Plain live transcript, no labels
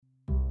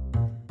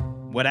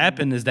What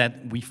happened is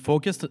that we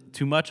focused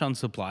too much on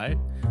supply.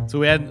 So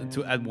we had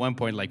to, at one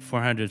point, like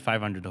 400,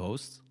 500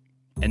 hosts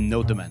and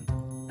no demand.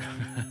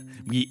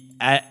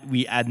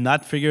 We had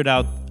not figured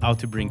out how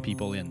to bring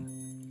people in.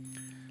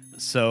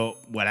 So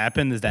what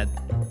happened is that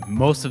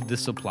most of the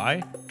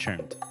supply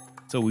churned.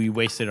 So we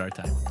wasted our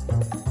time.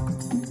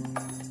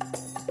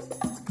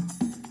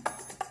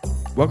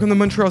 Welcome to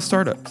Montreal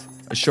Startups,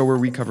 a show where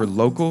we cover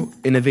local,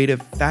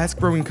 innovative,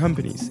 fast-growing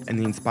companies and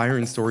the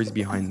inspiring stories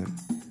behind them.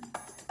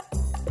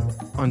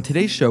 On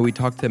today's show, we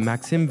talk to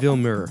Maxime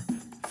Villemure,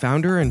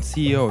 founder and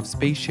CEO of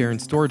space share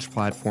and storage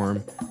platform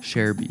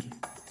Sharebee.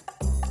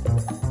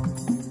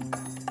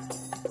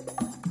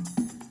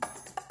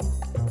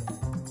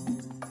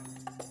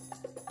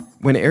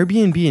 When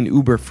Airbnb and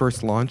Uber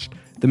first launched,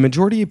 the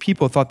majority of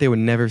people thought they would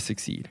never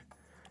succeed.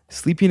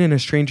 Sleeping in a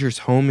stranger's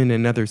home in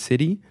another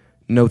city?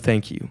 No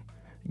thank you.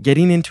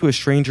 Getting into a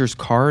stranger's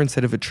car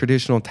instead of a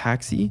traditional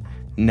taxi?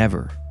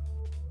 Never.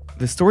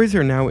 The stories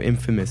are now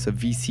infamous of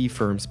VC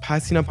firms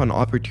passing up on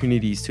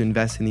opportunities to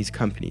invest in these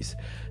companies,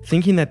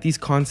 thinking that these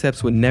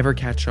concepts would never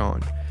catch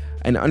on,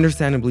 and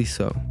understandably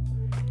so.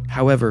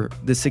 However,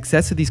 the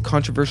success of these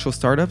controversial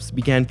startups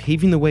began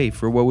paving the way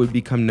for what would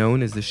become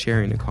known as the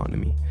sharing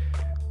economy.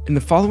 In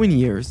the following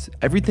years,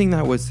 everything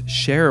that was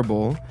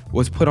shareable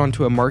was put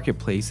onto a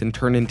marketplace and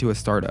turned into a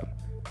startup.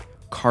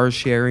 Car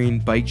sharing,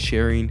 bike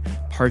sharing,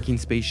 parking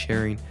space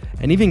sharing,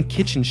 and even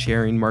kitchen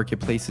sharing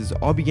marketplaces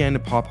all began to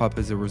pop up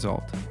as a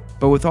result.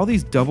 But with all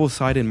these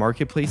double-sided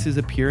marketplaces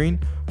appearing,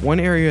 one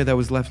area that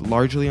was left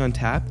largely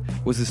untapped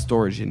was the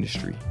storage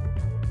industry.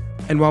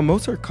 And while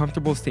most are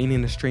comfortable staying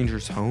in a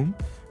stranger's home,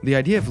 the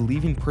idea of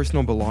leaving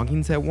personal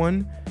belongings at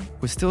one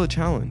was still a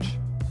challenge.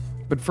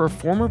 But for a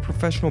former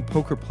professional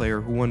poker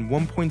player who won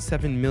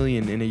 $1.7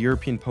 million in a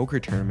European poker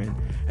tournament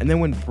and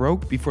then went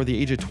broke before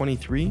the age of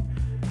 23,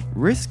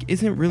 risk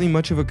isn't really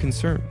much of a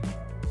concern.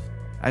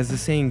 As the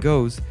saying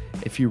goes,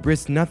 if you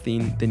risk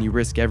nothing, then you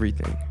risk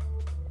everything.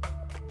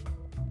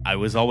 I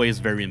was always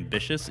very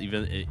ambitious,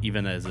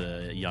 even as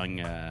a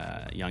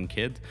young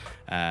kid,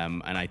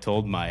 and I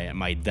told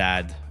my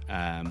dad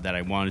that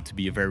I wanted to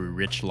be a very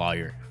rich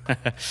lawyer,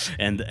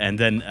 and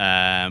then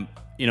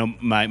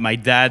my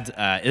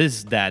dad,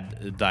 his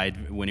dad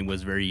died when he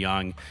was very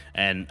young,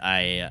 and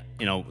I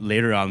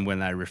later on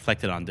when I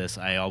reflected on this,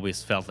 I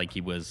always felt like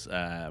he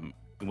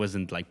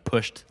wasn't like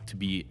pushed to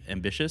be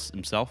ambitious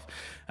himself.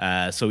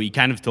 So he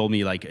kind of told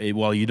me like,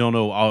 well, you don't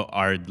know how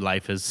hard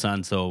life is,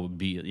 son. So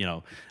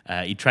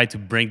he tried to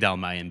bring down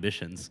my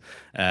ambitions,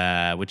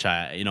 which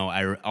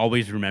I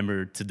always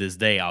remember to this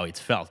day how it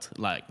felt,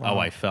 like how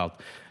I felt.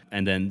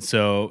 And then,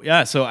 so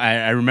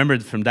I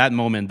remembered from that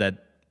moment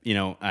that,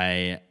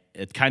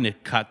 it kind of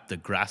cut the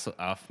grass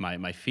off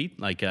my feet.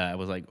 Like I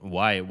was like,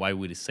 why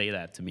would he say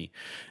that to me?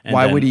 And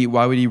why would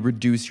he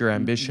reduce your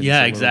ambitions?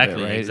 Yeah, a exactly.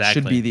 bit, right? Exactly.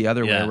 It should be the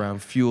other way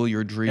around. Fuel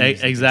your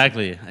dreams.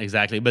 Exactly.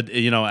 But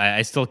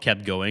I still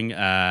kept going.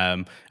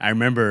 I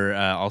remember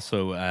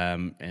also,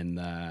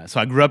 so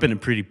I grew up in a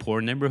pretty poor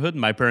neighborhood.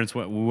 My parents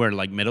were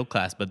like middle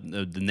class, but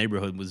the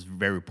neighborhood was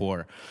very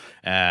poor.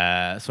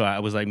 So I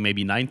was like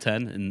maybe 9,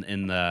 10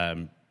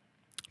 in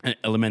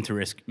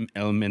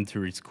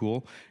elementary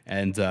school,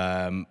 and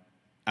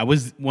I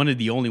was one of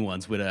the only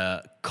ones with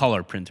a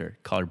color printer.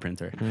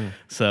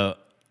 So,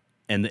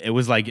 and it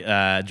was like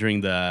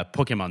during the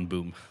Pokemon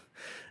boom,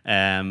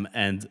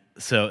 and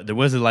so there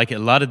was like a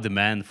lot of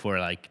demand for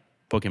like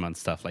Pokemon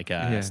stuff, like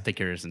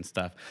stickers and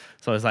stuff.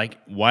 So I was like,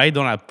 why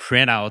don't I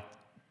print out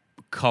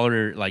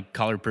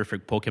color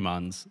perfect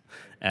Pokemons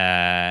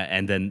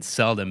and then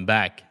sell them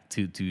back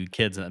to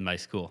kids at my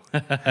school.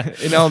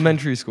 In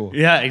elementary school.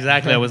 Yeah,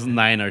 exactly. I was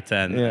 9 or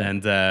 10. Yeah.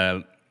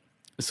 And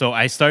so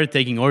I started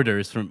taking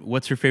orders from,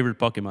 what's your favorite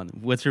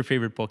Pokemon? What's your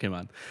favorite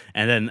Pokemon?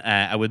 And then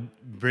I would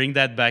bring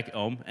that back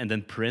home and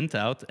then print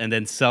out and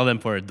then sell them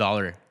for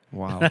 $1.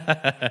 Wow.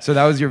 So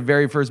that was your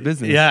very first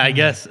business. Yeah, I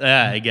guess.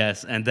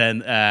 And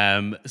then,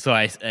 so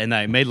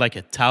I made like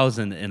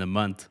 1,000 in a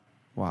month.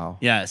 Wow.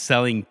 Yeah,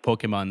 selling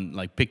Pokemon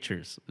like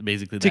pictures,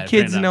 basically. To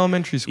kids in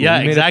elementary school. Yeah,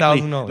 you made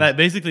exactly. $1,000. Like,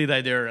 basically,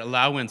 like their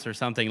allowance or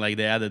something, like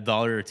they had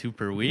 $1 or $2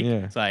 per week.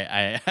 Yeah. So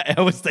I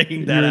was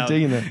taking that out. You were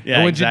taking that. Yeah,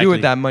 and what'd exactly. you do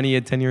with that money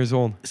at 10 years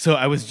old? So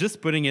I was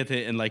just putting it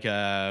in like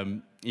a,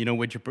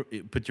 where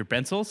you put your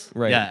pencils?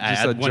 Right. Yeah,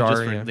 Just I had a one jar,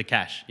 just for yeah. the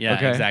cash. Yeah,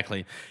 Okay.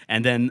 exactly.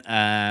 And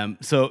then,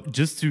 so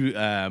just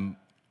to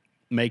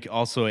make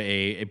also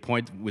a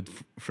point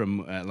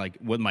from like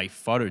what my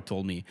father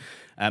told me.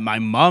 My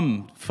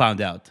mom found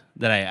out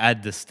that I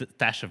had this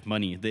stash of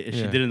money.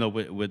 She didn't know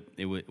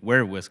where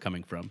it was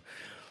coming from.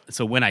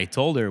 So when I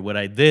told her what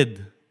I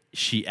did,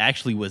 she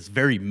actually was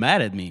very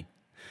mad at me.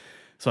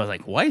 So I was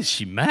like, why is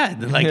she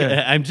mad? Like,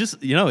 I'm just,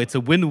 it's a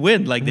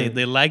win-win. Like,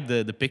 they like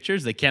the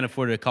pictures. They can't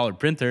afford a color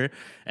printer,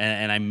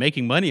 and I'm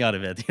making money out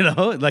of it,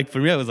 Like, for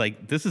me, I was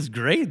like, this is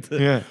great.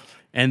 Yeah.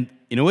 And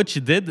you know what she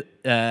did?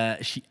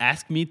 She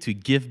asked me to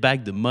give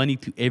back the money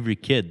to every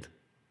kid.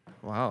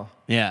 Wow.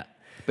 Yeah.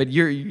 But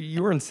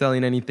you weren't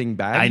selling anything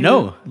back. I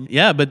know.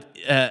 Yeah, but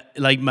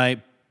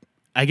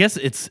I guess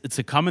it's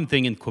a common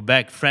thing in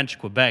Quebec, French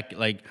Quebec.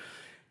 Like,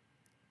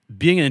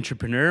 being an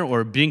entrepreneur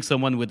or being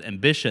someone with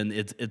ambition,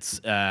 it's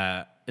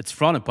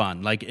frowned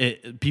upon.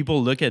 Like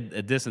people look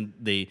at this and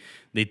they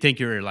think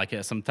you're like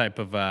some type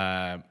of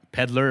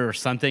peddler or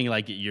something.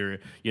 Like you're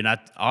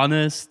not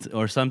honest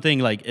or something.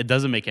 Like it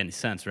doesn't make any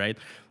sense, right?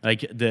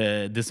 Like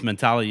this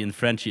mentality in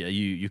French,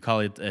 you call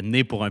it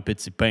né pour un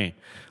petit pain.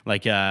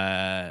 Like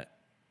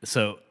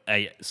so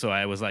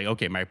I was like,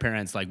 okay, my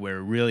parents like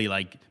were really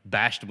like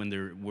bashed when they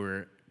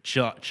were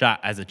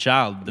as a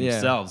child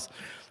themselves.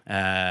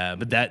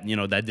 But that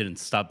didn't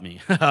stop me.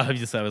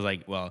 Obviously, I was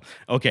like, well,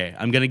 okay,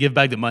 I'm gonna give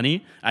back the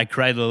money. I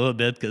cried a little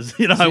bit because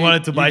I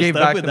wanted to buy gave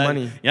stuff back with the that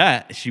money.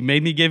 Yeah, she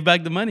made me give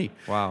back the money.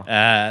 Wow.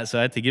 So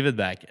I had to give it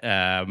back.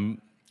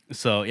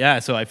 So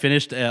I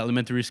finished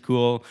elementary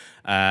school,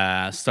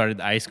 started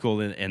high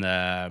school in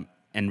a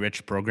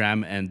enriched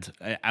program, and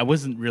I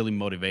wasn't really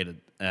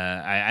motivated.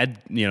 I had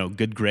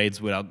good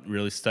grades without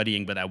really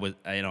studying, but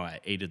I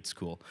hated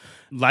school.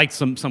 Liked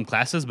some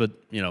classes, but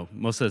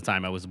most of the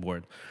time I was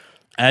bored.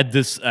 I had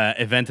this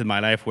event in my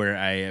life where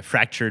I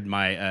fractured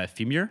my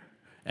femur,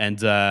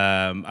 and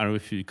I don't know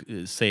if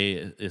you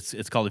say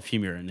it's called a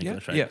femur in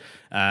English, right? Yeah.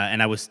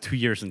 And I was 2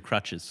 years in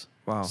crutches.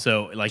 Wow.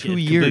 So like 2 it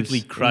years.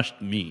 completely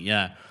crushed me.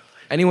 Yeah.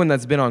 Anyone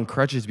that's been on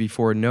crutches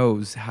before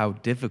knows how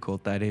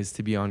difficult that is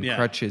to be on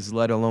crutches,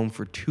 let alone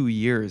for 2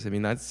 years. I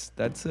mean, that's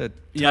a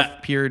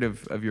tough period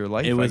of your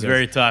life. It was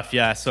very tough.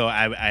 Yeah. So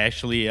I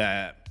actually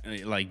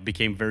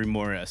became very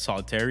more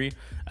solitary.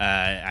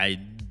 I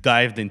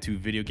dived into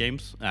video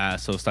games,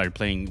 so started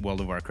playing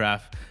World of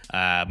Warcraft,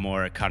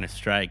 more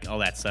Counter-Strike, all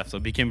that stuff. So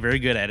became very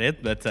good at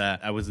it, but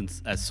I wasn't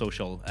as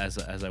social as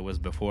I was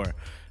before.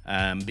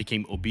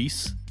 Became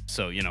obese.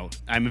 So,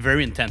 I'm a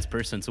very intense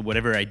person. So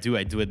whatever I do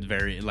it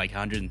very like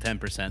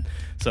 110%.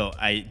 So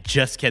I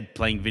just kept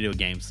playing video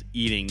games,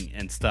 eating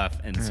and stuff.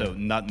 And so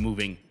not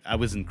moving. I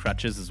was in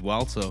crutches as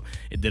well. So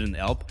it didn't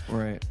help.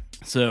 Right.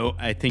 So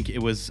I think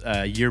it was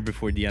a year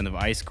before the end of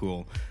high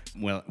school,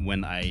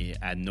 when I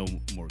had no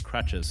more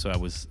crutches, so I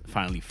was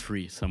finally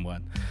free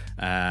somewhat.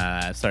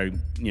 I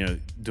started,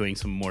 doing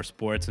some more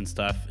sports and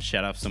stuff,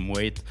 shed off some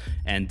weight,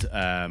 and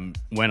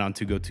went on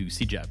to go to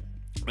CEGEP.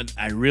 But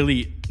I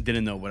really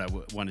didn't know what I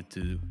wanted to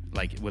do,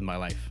 like, with my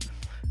life.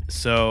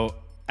 So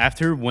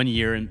after 1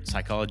 year in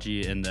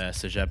psychology in the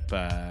CEGEP,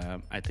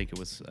 I think it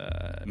was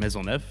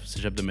Maisonneuve,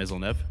 CEGEP de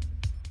Maisonneuve,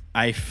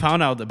 I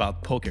found out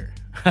about poker.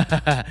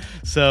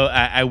 So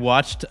I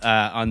watched it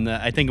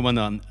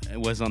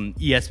was on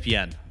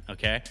ESPN.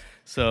 Okay,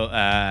 so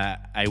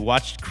I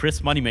watched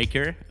Chris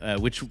Moneymaker,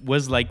 which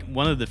was like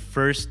one of the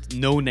first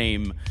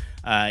no-name.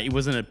 He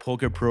wasn't a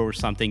poker pro or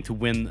something to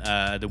win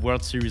the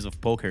World Series of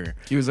Poker.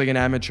 He was like an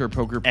amateur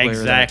poker player.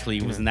 Exactly,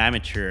 he was an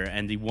amateur,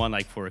 and he won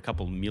like for a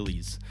couple of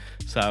millies.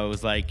 So I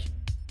was like,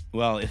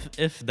 well,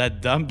 if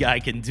that dumb guy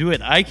can do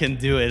it, I can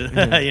do it,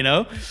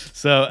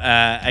 So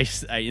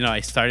I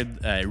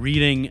started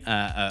reading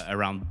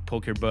around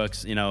poker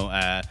books,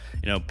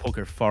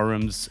 poker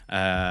forums.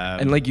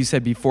 And like you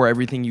said before,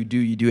 everything you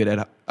do it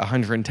at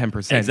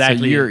 110%.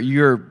 Exactly. So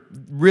you're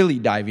really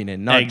diving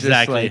in, not just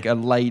Exactly. like a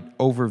light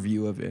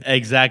overview of it.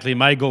 Exactly.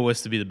 My goal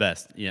was to be the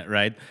best. Yeah,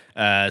 right.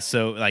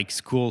 So like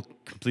school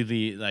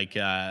completely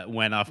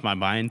went off my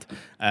mind,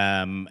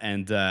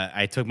 and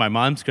I took my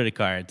mom's credit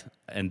card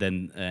and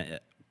then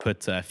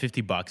put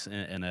 $50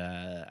 in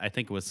I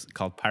think it was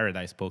called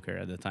Paradise Poker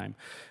at the time,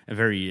 a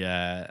very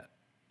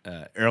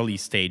early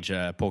stage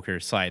poker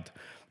site,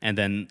 and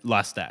then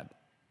lost that.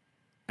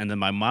 And then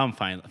my mom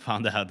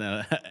found out,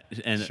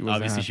 and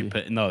obviously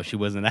she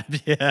wasn't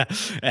happy. Yeah.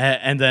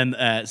 And then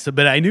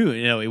but I knew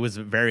it was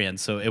variant,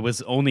 so it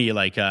was only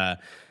like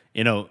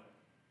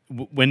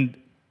when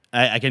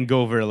I can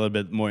go over a little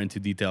bit more into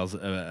details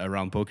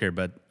around poker,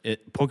 but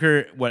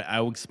poker, what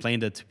I would explain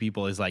that to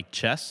people is like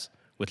chess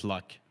with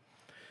luck,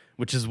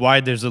 which is why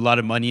there's a lot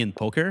of money in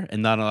poker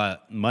and not a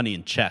lot of money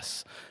in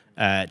chess.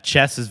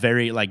 Chess is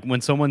very, like,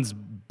 when someone's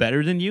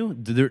better than you,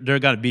 they're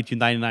gonna beat you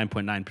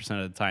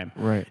 99.9% of the time.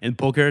 Right. In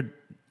poker,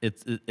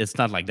 it's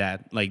not like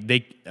that. Like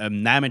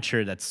an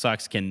amateur that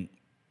sucks can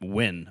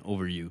win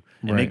over you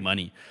and make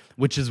money,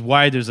 which is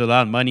why there's a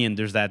lot of money, and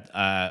there's that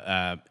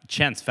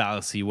chance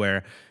fallacy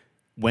where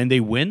when they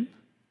win,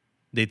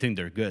 they think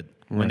they're good.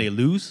 Right. When they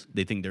lose,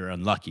 they think they're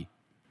unlucky.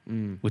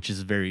 Which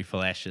is very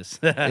fallacious.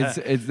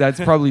 That's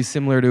probably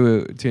similar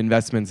to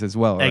investments as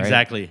well, right?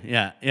 Exactly.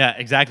 Yeah,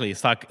 exactly.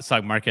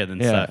 Stock market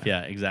and stuff.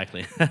 Yeah,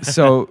 exactly.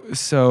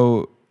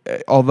 So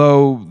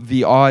although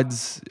the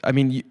odds, I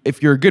mean,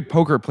 if you're a good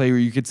poker player,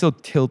 you could still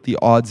tilt the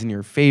odds in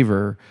your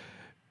favor,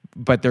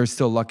 but there's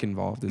still luck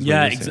involved.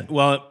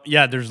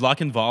 There's luck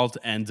involved,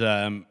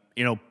 and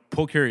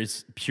poker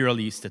is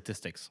purely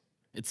statistics.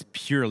 It's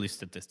purely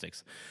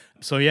statistics.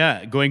 So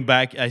yeah, going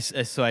back, I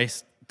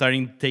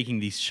started taking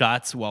these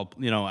shots while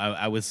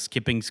I was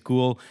skipping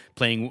school,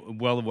 playing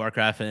World of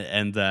Warcraft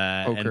and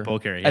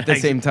poker at the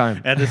same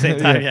time. At the same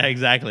time, yeah,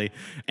 exactly.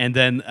 And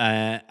then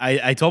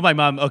I told my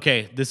mom,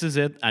 okay, this is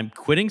it. I'm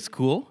quitting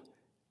school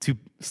to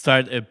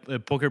start a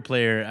poker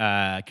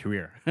player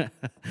career.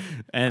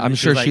 And I'm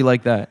sure she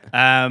liked that.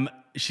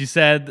 She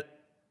said,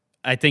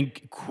 I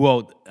think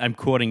I'm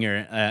quoting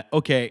her.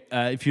 Okay,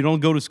 if you don't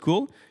go to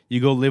school, you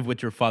go live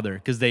with your father,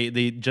 because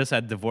they just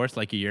had divorced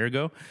like a year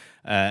ago,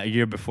 a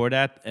year before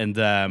that, and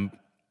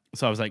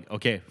so I was like,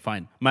 okay,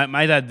 fine.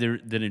 My dad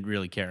didn't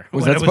really care.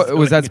 Was what I that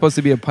was that doing. supposed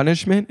to be a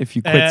punishment if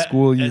you quit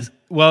school? You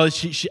Well,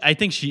 she I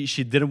think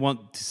she didn't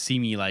want to see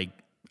me like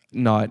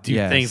not do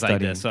things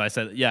studying. like this. So I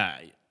said, yeah,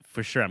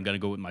 for sure, I'm gonna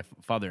go with my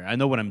father. I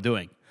know what I'm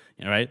doing.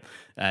 Right?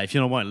 If you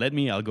don't want to let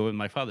me, I'll go with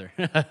my father.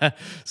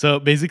 So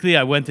basically,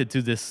 I went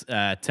into this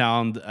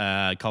town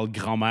called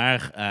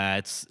Grand-Mère.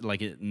 It's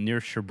like near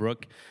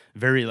Sherbrooke.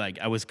 Very like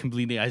I was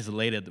completely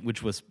isolated,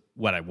 which was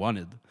what I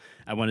wanted.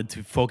 I wanted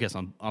to focus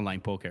on online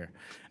poker.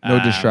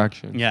 No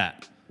distraction. Yeah.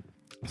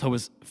 So I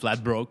was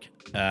flat broke,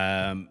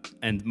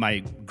 and my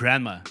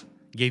grandma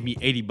gave me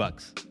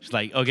 $80. She's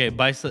like, okay,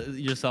 buy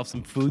yourself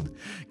some food,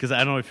 because I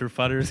don't know if your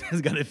father is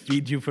gonna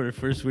feed you for the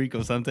first week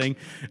or something.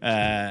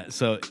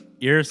 So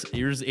here's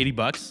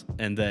 $80,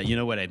 and you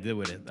know what I did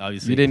with it?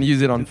 Obviously, You didn't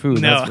use it on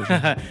food. no, That's for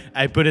sure.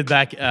 I put it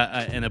back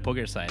in a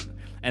poker side.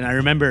 And I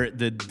remember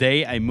the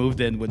day I moved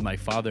in with my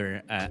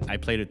father, I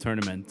played a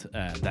tournament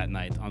that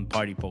night on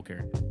Party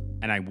Poker,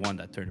 and I won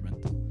that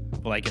tournament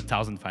for like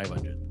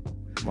 1,500.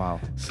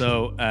 Wow.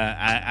 So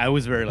I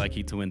was very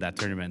lucky to win that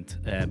tournament,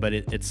 but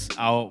it's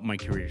how my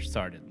career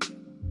started.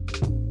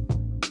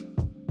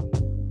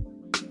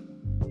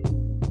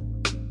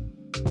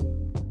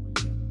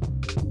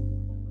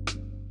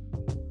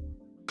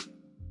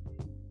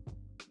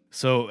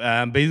 So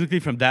basically,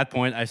 from that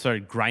point, I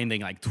started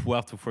grinding like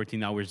 12 to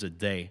 14 hours a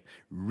day,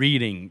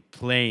 reading,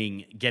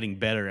 playing, getting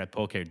better at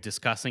poker,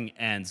 discussing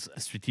ends,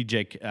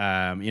 strategic,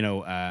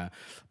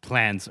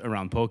 plans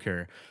around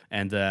poker,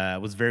 and it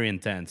was very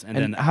intense. And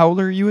then, how old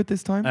are you at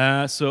this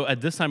time? so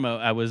at this time,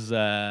 I was.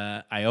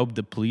 I hope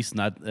the police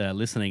not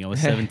listening. I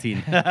was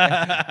 17.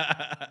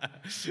 Yeah,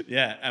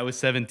 I was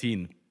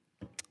 17.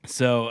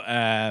 So.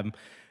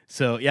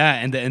 So yeah,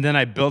 and then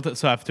I built it.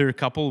 So after a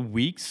couple of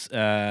weeks,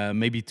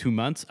 maybe 2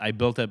 months, I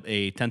built up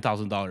a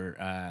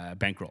 $10,000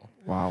 bankroll.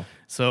 Wow.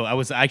 So I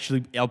was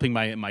actually helping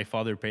my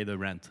father pay the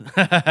rent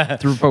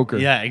Through poker.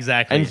 Yeah,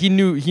 exactly. And he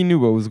knew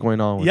what was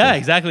going on with Yeah, it.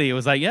 exactly. It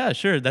was like, yeah,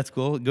 sure, that's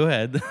cool. Go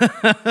ahead.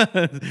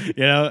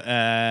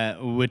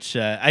 Which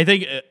I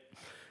think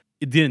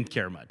it didn't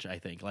care much. I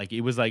think like it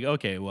was like,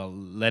 okay, well,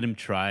 let him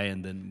try,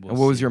 and then we'll And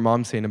what was see. your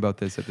mom saying about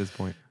this at this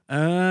point?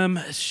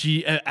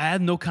 I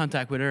had no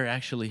contact with her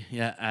actually.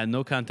 Yeah, I had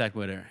no contact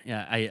with her.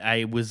 Yeah,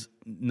 I was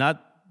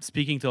not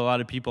speaking to a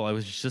lot of people. I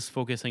was just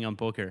focusing on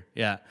poker.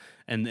 Yeah,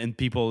 and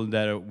people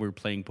that were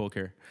playing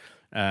poker.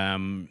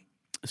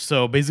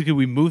 So basically,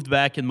 we moved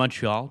back in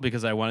Montreal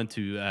because I wanted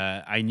to.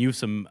 I knew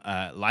some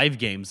live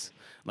games,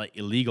 like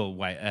illegal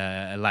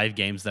live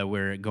games that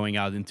were going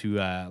out into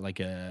like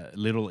a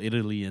Little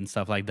Italy and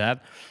stuff like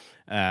that.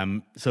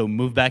 So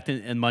moved back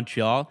in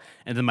Montreal,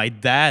 and then my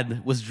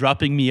dad was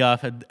dropping me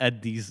off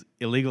at these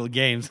illegal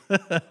games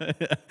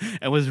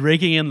and was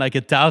raking in like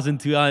 1,000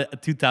 to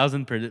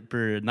 2,000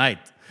 per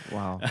night.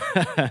 Wow.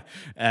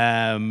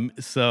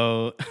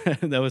 So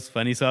that was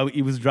funny. So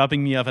he was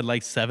dropping me off at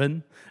like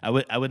 7. I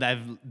would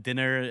have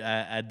dinner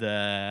at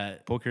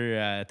the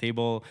poker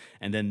table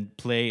and then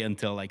play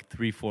until like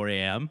 3-4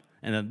 a.m.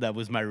 And that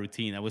was my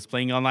routine. I was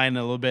playing online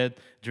a little bit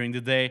during the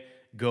day,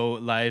 go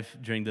live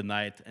during the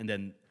night, and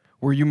then.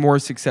 Were you more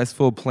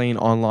successful playing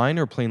online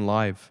or playing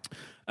live?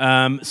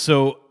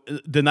 So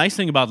the nice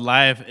thing about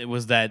live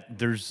was that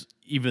there's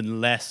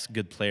even less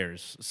good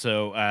players.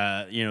 So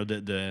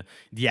the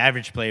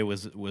average play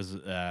was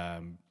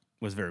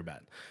very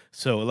bad.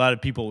 So a lot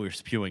of people were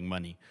spewing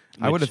money.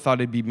 I would have thought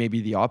it'd be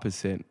maybe the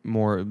opposite,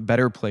 more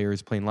better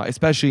players playing live,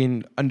 especially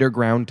in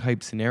underground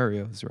type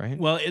scenarios, right?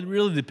 Well, it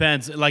really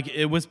depends. Like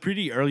it was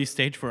pretty early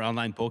stage for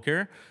online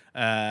poker.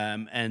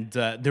 And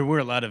there were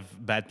a lot of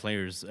bad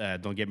players.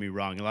 Don't get me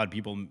wrong. A lot of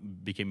people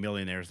became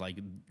millionaires like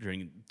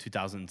during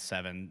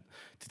 2007,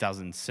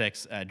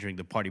 2006 during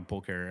the party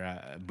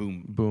poker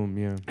boom. Boom,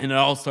 yeah. And it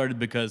all started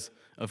because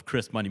of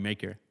Chris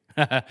Moneymaker.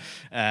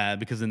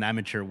 Because an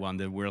amateur won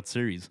the World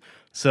Series.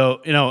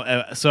 So,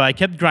 so I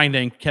kept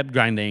grinding.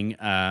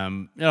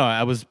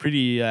 I was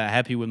pretty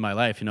happy with my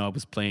life. I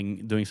was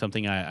doing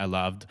something I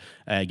loved,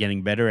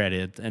 getting better at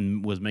it,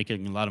 and was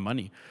making a lot of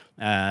money.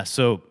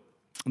 So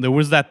there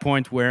was that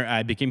point where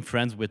I became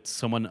friends with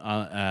someone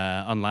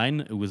online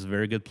who was a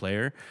very good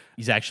player.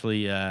 He's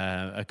actually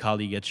a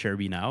colleague at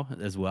Sherby now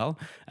as well.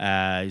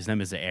 His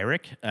name is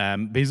Eric.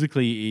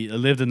 Basically, he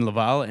lived in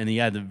Laval, and he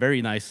had a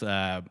very nice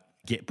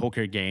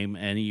poker game,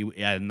 and he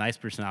had a nice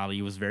personality.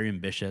 He was very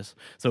ambitious.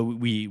 So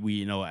we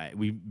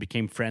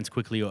became friends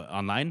quickly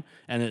online,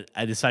 and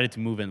I decided to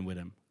move in with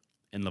him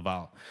in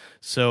Laval.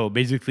 So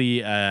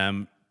basically,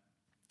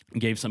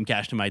 gave some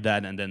cash to my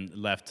dad, and then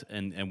left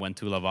and went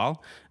to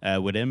Laval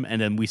with him.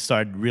 And then we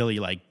started really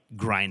like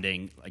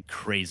grinding like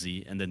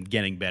crazy, and then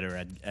getting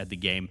better at the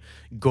game,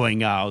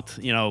 going out.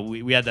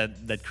 We had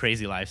that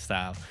crazy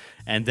lifestyle.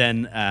 And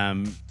then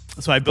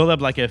So I built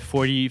up like a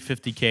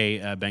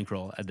 40-50K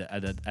bankroll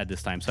at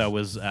this time. So I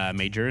was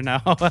major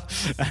now.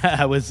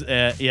 I was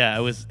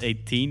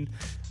 18.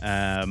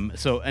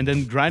 And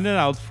then grinded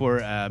out for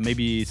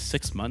maybe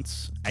 6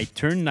 months. I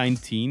turned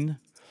 19,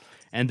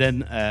 and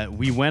then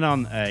we went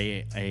on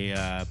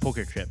a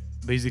poker trip.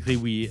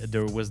 Basically,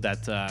 there was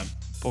that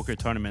poker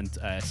tournament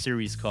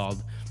series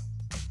called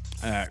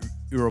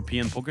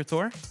European Poker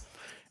Tour,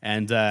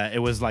 and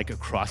it was like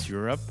across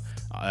Europe.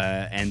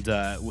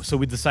 So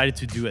we decided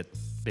to do it.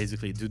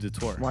 Basically, do the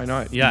tour. Why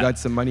not? Yeah. You got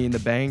some money in the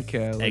bank.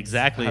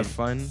 Exactly. Have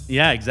fun.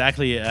 Yeah,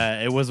 exactly.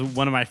 It was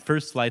one of my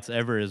first flights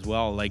ever as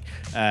well. Like,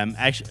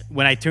 actually,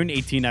 when I turned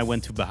 18, I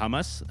went to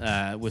Bahamas,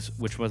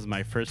 which was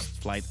my first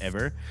flight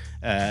ever.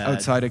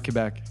 Outside of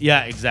Quebec.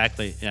 Yeah,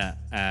 exactly.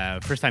 Yeah.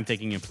 First time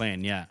taking a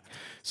plane. Yeah.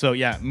 So,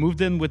 yeah,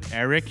 moved in with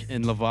Eric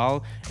in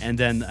Laval and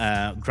then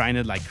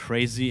grinded like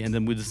crazy. And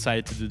then we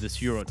decided to do this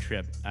Euro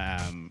trip.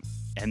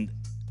 And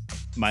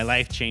my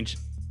life changed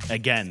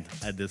again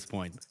at this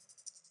point.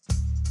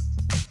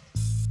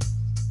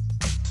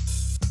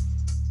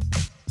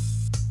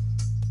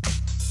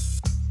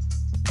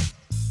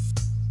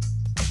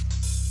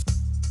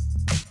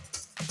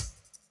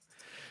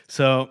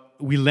 So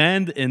we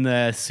land in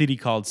a city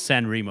called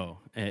San Remo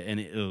in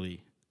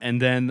Italy. And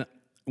then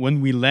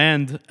when we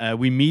land,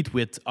 we meet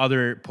with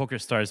other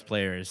PokerStars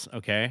players,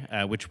 okay,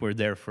 which were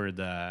there for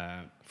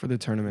the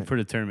tournament. For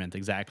the tournament,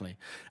 exactly.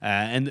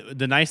 And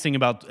the nice thing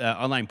about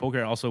online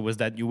poker also was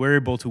that you were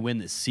able to win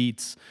the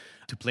seats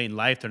to play in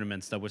live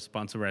tournaments that were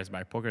sponsored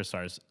by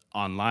PokerStars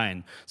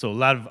online. So a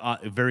lot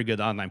of very good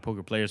online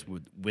poker players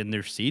would win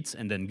their seats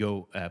and then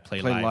go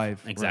play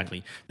live. Exactly.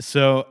 Right.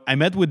 So I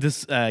met with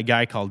this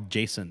guy called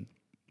Jason,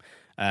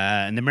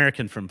 an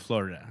American from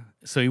Florida.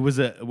 So he was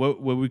what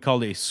we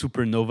call a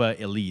supernova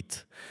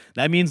elite.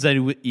 That means that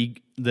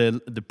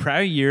the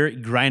prior year he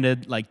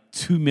grinded like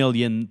 2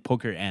 million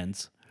poker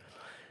hands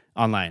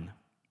online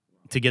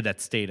to get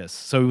that status.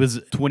 So it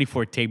was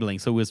 24 tabling.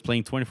 So he was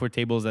playing 24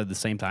 tables at the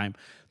same time,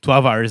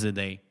 12 hours a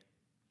day,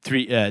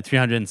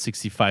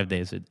 365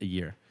 days a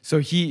year. So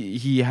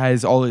he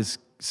has all his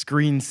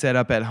screens set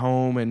up at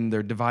home, and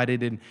they're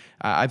divided in.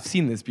 I've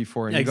seen this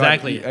before. And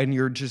exactly. And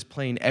you're just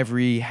playing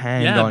every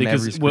hand on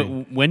every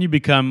screen. When you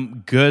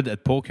become good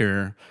at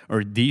poker,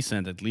 or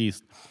decent at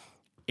least,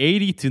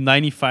 80 to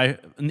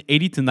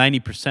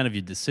 90% of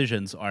your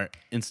decisions are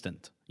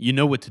instant. You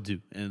know what to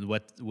do and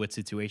what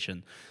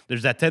situation.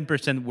 There's that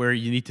 10% where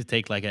you need to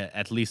take like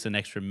at least an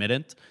extra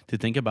minute to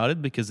think about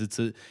it, because it's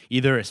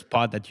either a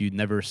spot that you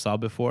never saw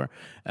before,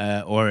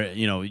 or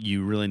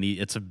you really need.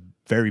 It's a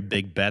very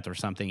big bet or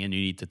something, and you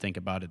need to think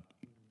about it,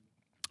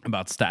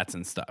 about stats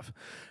and stuff,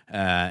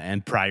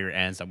 and prior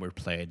hands that were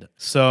played.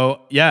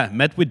 So yeah,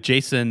 met with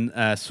Jason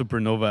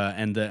Supernova,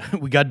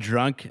 and we got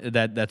drunk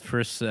that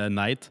first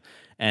night,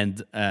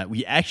 and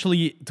we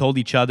actually told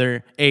each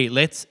other, "Hey,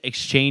 let's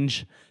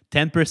exchange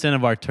 10%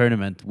 of our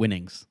tournament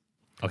winnings."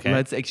 Okay.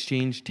 Let's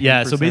exchange 10%.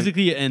 Yeah, so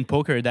basically in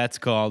poker, that's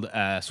called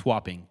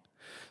swapping.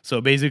 So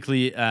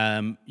basically,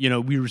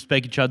 we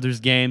respect each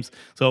other's games.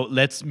 So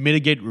let's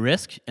mitigate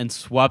risk and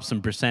swap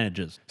some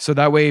percentages. So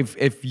that way,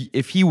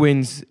 if he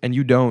wins and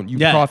you don't, you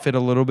profit a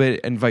little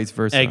bit, and vice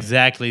versa.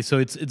 Exactly. So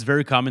it's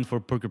very common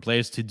for poker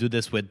players to do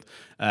this with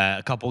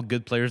a couple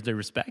good players they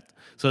respect.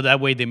 So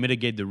that way they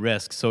mitigate the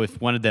risk. So if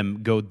one of them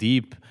go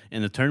deep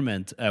in the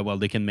tournament,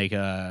 they can make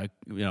a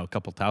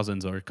couple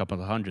thousands or a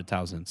couple of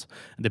 $100,000,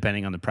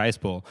 depending on the prize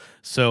pool.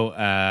 So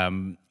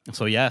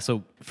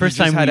first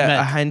time we had met,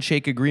 a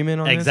handshake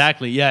agreement on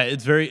exactly. this? Yeah,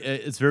 it's very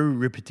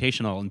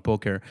reputational in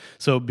poker.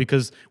 So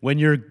because when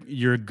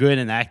you're a good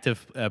and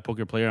active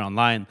poker player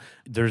online,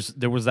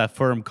 there was that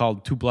forum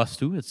called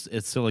 2+2.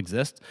 It still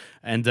exists,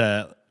 and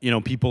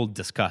people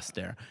discuss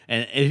there.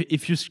 And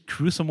if you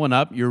screw someone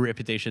up, your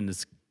reputation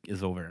is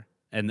over,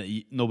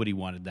 and nobody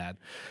wanted that.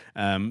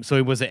 So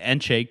it was a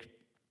handshake.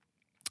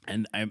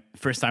 And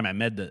first time I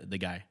met the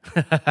guy,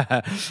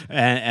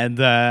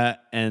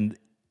 and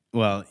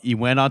well, he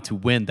went on to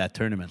win that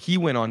tournament. He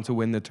went on to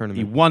win the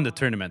tournament. He won the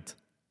tournament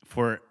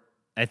for,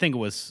 I think it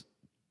was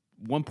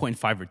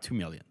 1.5 or 2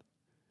 million.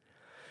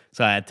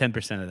 So I had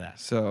 10% of that.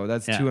 So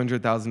that's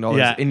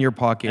 $200,000 in your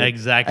pocket.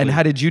 Exactly. And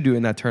how did you do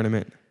in that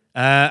tournament?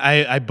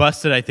 I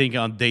busted, I think,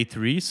 on day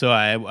 3. So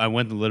I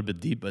went a little bit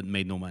deep, but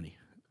made no money.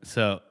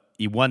 So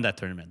he won that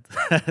tournament.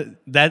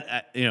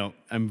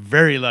 I'm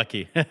very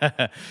lucky.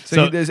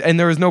 So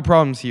there was no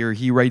problems here.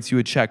 He writes you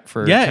a check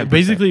for 10%.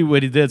 Basically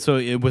what he did. So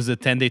it was a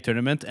 10-day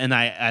tournament, and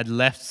I had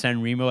left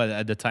San Remo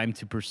at the time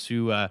to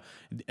pursue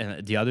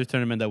the other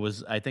tournament that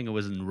was, I think it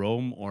was in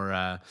Rome, or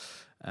I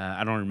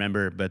don't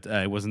remember, but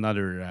it was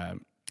another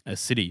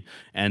city.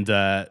 And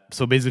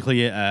so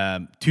basically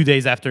 2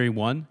 days after he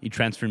won, he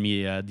transferred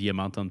me the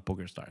amount on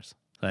PokerStars.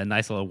 A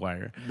nice little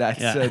wire. That's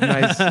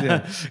nice.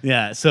 Yeah.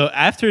 Yeah. So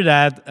after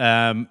that,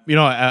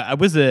 I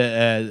was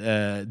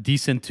a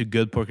decent to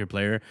good poker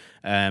player.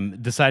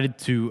 Decided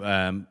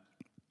to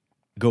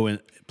go and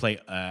play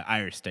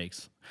higher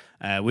stakes.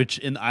 which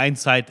in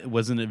hindsight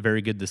wasn't a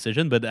very good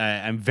decision. But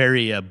I'm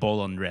very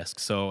bold on risk.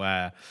 So,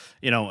 I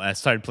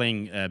started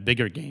playing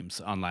bigger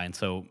games online.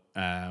 So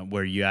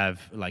where you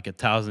have like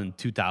 1,000,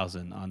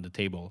 2,000 on the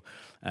table.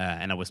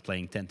 And I was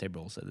playing 10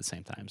 tables at the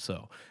same time.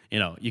 So,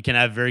 you can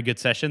have very good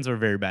sessions or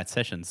very bad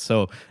sessions.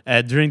 So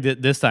during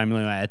this time,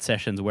 I had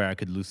sessions where I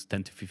could lose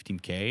 10 to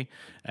 15K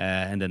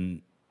and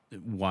then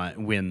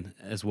win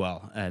as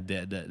well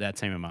that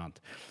same amount.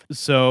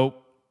 So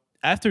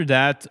after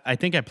that, I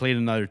think I played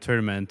another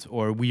tournament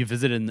or we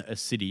visited a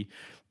city.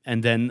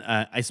 And then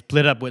I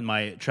split up with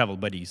my travel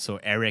buddies, so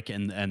Eric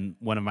and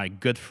one of my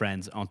good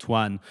friends,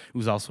 Antoine,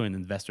 who's also an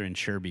investor in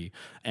Sherby.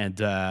 And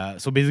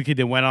so basically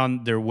they went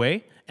on their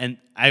way, and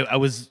I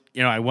was,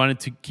 I wanted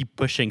to keep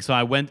pushing. So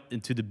I went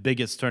into the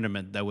biggest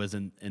tournament that was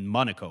in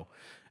Monaco.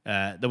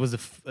 That was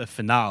a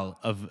finale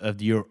of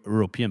the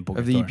European Poker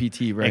of the Tour.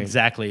 EPT, right?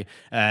 Exactly.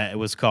 It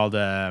was called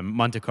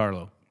Monte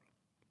Carlo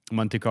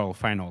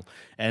final.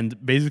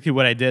 And basically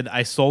what I did,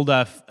 I sold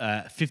off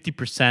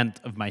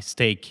 50% of my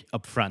stake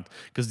up front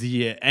because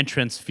the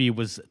entrance fee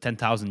was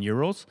 10,000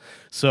 euros.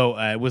 So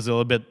it was a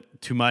little bit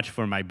too much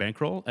for my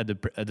bankroll at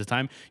the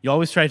time. You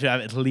always try to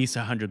have at least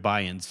 100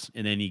 buy-ins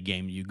in any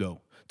game you go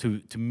to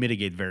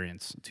mitigate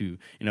variance,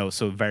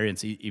 so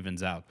variance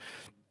evens out.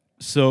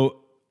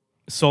 So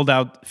sold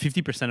out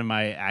 50% of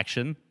my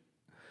action.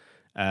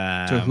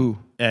 To who?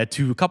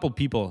 To a couple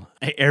people.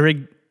 Eric,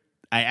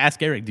 I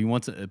asked Eric, do you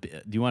want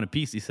a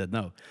piece? He said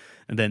no.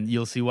 And then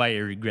you'll see why I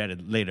regret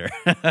it later.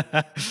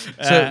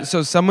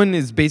 So someone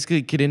is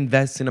basically could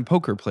invest in a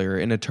poker player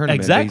in a tournament.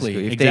 Exactly.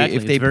 Basically. If they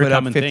It's a very put up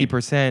common thing.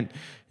 50%,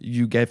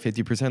 you get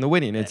 50% of the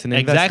winning. It's an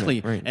Exactly.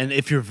 investment. Right. And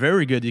if you're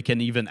very good, you can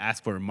even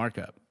ask for a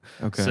markup.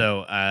 Okay.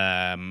 So,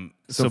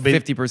 So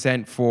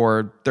 50%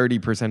 for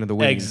 30% of the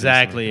winnings.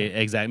 Exactly.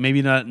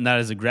 Maybe not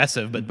as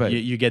aggressive, but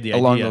you get the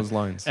idea. Along those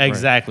lines.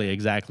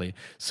 Exactly.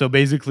 So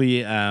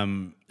basically,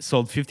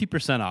 sold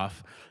 50%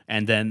 off,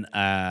 and then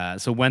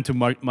so went to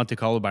Monte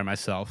Carlo by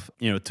myself.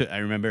 I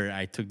remember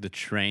I took the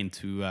train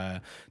to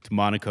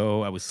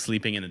Monaco. I was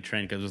sleeping in the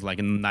train because it was like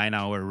a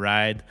 9-hour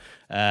ride.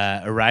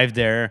 Arrived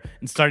there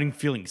and starting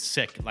feeling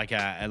sick, like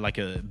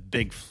a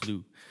big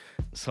flu.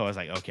 So I was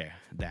like, okay,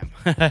 damn.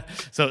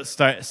 So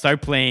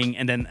start playing,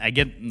 and then I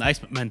get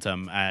nice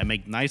momentum. I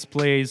make nice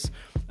plays,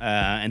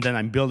 and then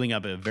I'm building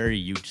up a very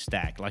huge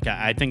stack. Like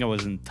I think I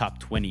was in top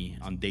 20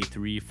 on day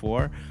 3,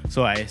 4.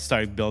 So I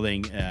started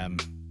building.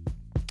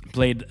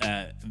 Played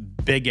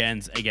big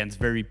ends against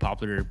very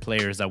popular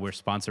players that were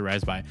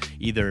sponsorized by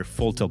either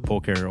Full Tilt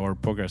Poker or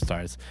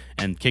PokerStars,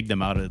 and kicked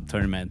them out of the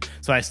tournament.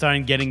 So I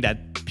started getting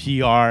that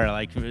PR.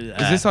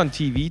 Is this on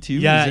TV too?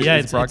 Yeah,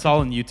 it's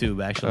all on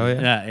YouTube actually. Oh,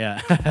 yeah?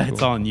 Cool.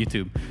 It's all on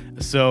YouTube.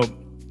 So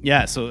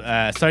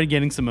started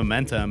getting some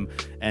momentum,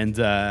 and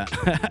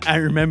I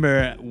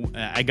remember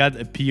I got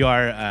a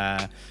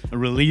PR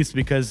release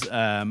because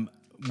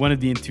one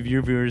of the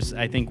interviewers,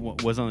 I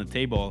think, was on the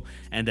table,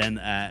 and then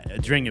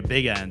during a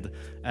big end,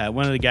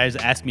 one of the guys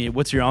asked me,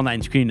 "What's your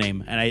online screen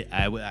name?" And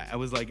I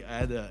was like, I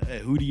had a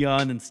hoodie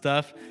on and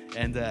stuff,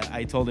 and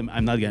I told him,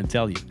 "I'm not gonna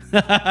tell you."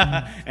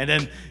 And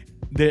then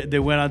they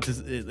went on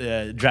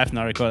to draft an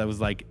article that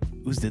was like,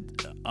 "Who's the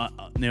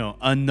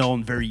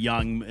unknown, very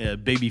young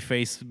baby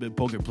face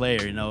poker player?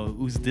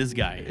 Who's this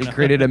guy?" It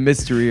created a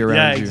mystery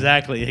around you.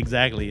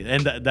 Exactly.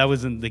 And that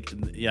wasn't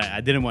I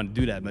didn't want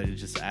to do that, but it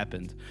just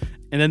happened.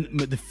 And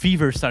then the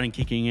fever started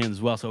kicking in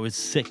as well, so I was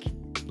sick.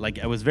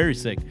 I was very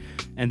sick.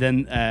 And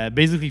then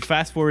basically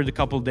fast forward a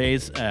couple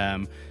days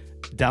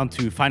down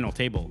to final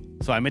table.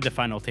 So I made the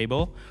final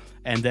table,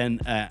 and then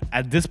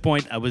at this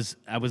point I was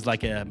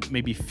like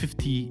maybe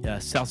 50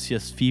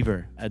 Celsius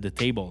fever at the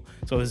table.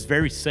 So I was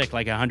very sick,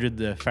 like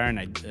 100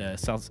 Fahrenheit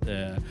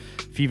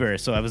fever.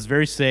 So I was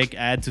very sick.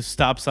 I had to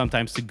stop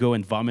sometimes to go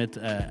and vomit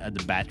at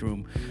the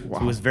bathroom. Wow.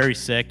 So I was very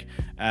sick.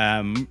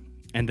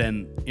 And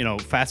then,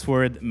 fast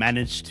forward,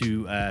 managed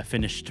to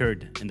finish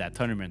third in that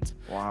tournament.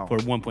 Wow. For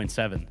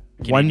 1.7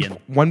 Canadian.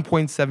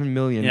 1.7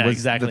 million was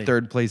exactly. the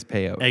third place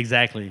payout.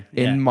 Exactly.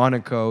 In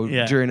Monaco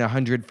Yeah. during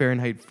 100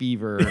 Fahrenheit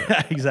fever.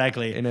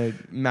 Exactly. In a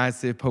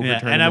massive poker Yeah,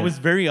 tournament. and I was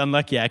very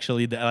unlucky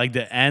actually.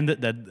 The end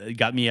that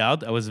got me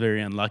out, I was very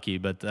unlucky.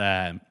 But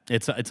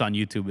it's on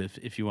YouTube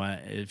if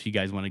you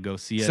guys want to go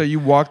see it. So you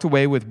walked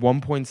away with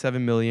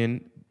 1.7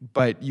 million,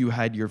 but you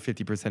had your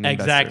 50%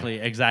 investor.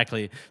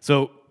 Exactly.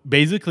 So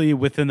basically,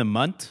 within a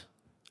month,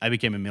 I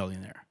became a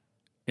millionaire.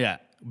 Yeah,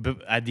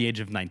 at the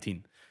age of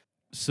 19.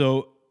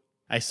 So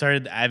I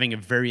started having a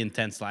very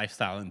intense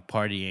lifestyle and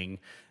partying,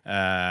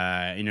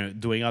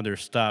 doing other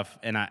stuff.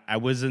 And I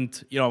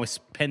wasn't, I was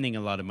spending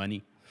a lot of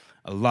money.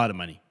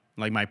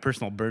 Like my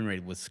personal burn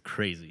rate was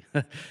crazy.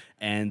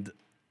 And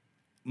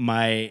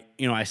I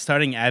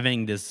started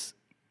having this,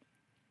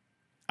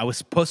 I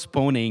was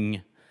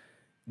postponing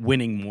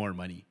winning more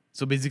money.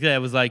 So basically I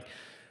was like,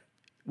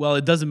 well,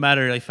 it doesn't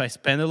matter if I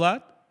spend a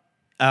lot,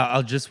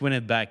 I'll just win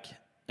it back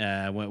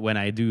when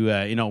I do,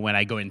 when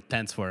I go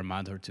intense for a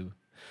month or two,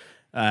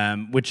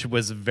 which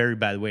was a very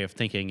bad way of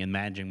thinking and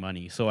managing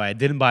money. So I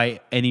didn't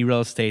buy any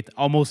real estate,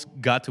 almost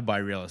got to buy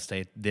real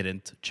estate,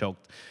 didn't,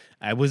 choked.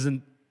 I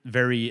wasn't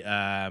very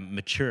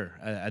mature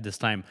at this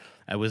time.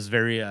 I was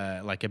very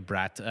like a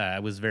brat. I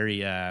was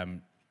very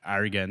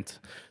arrogant.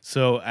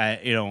 So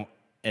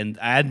and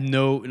I had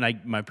no,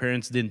 like, my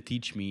parents didn't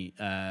teach me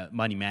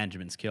money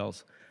management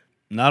skills.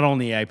 Not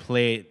only I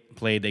played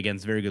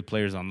against very good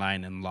players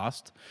online and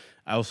lost,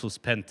 I also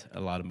spent a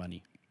lot of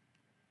money.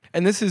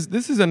 And this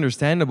is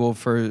understandable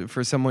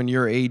for someone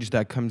your age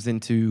that comes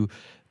into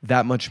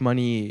that much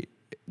money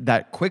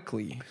that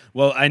quickly.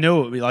 Well, I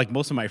know, like,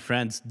 most of my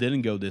friends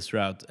didn't go this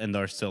route and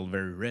are still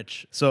very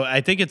rich. So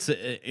I think it's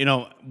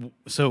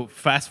so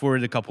fast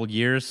forward a couple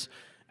years,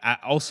 I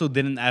also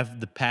didn't have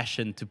the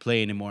passion to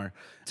play anymore.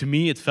 To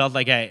me, it felt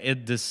like I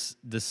hit this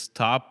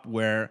top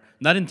where,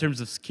 not in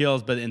terms of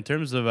skills, but in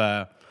terms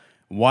of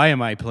why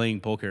am I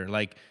playing poker?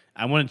 Like,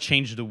 I want to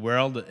change the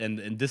world,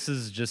 and this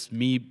is just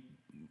me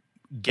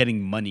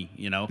getting money,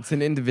 It's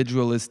an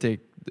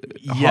individualistic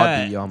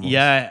hobby almost.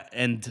 Yeah,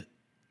 and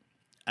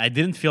I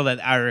didn't feel that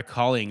higher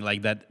calling,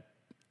 like that,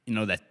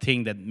 that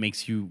thing that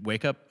makes you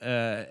wake up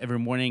every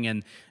morning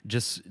and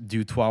just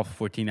do 12,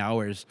 14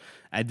 hours.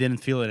 I didn't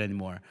feel it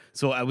anymore.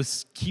 So I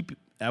was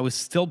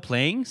still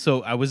playing,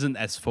 so I wasn't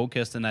as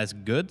focused and as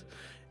good,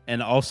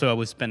 and also I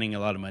was spending a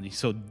lot of money.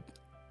 So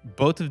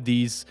both of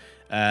these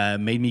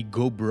made me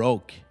go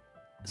broke.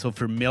 So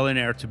from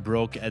millionaire to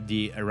broke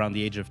around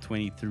the age of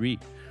 23.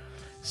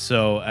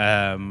 So,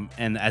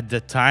 and at the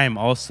time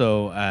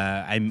also,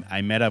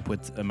 I met up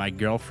with my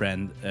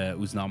girlfriend,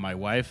 who's now my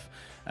wife,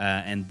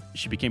 and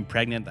she became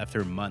pregnant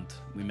after a month.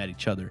 We met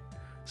each other.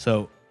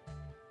 So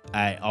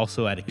I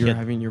also had a kid. You're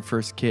having your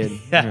first kid.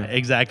 Yeah,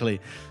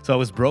 exactly. So I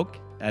was broke,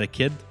 I had a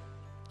kid,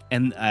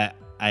 and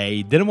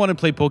I didn't want to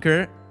play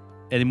poker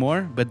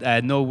anymore, but I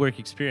had no work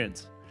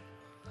experience.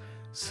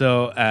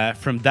 So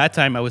from that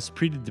time, I was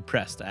pretty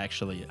depressed,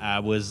 actually. I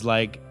was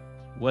like,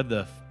 what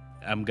the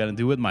I'm gonna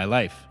do with my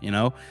life,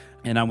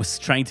 And I was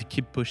trying to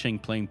keep pushing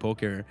playing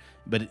poker,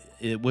 but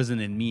it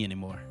wasn't in me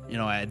anymore.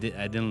 I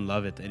didn't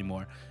love it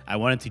anymore. I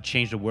wanted to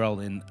change the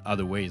world in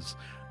other ways,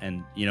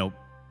 and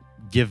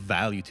give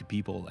value to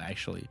people,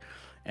 actually,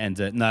 and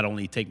not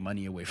only take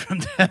money away from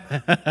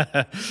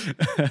them.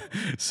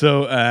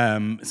 So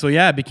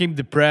yeah, I became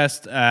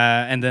depressed,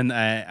 and then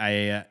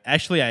I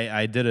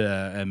did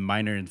a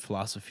minor in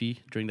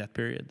philosophy during that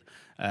period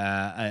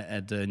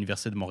at the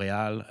Université de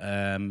Montréal.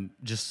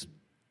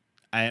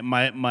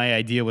 My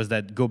idea was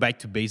that go back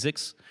to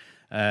basics,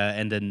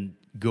 and then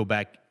go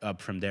back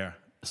up from there.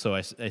 So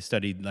I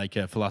studied like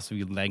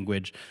philosophy of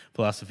language,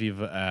 philosophy of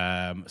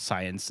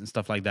science, and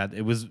stuff like that.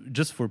 It was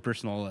just for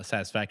personal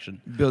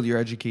satisfaction. Build your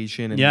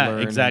education and yeah,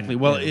 learn. Exactly.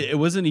 Well, it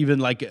wasn't even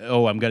like,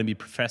 oh, I'm going to be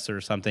a professor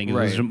or something. It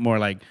was more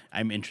like,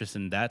 I'm interested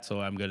in that,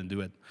 so I'm going to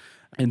do it.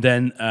 And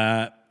then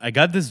I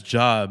got this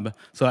job.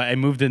 So I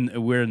moved in.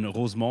 We're in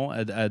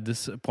Rosemont at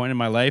this point in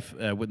my life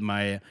with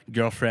my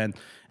girlfriend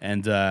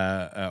and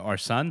our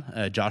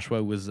son.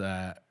 Joshua was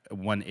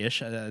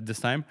one-ish at this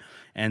time.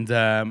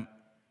 And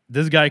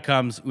this guy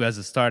comes who has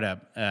a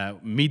startup,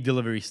 meat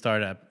delivery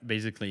startup,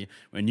 basically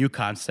a new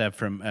concept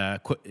from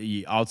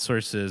he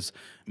outsources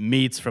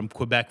meats from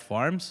Quebec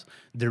farms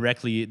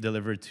directly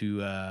delivered to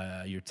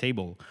your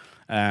table.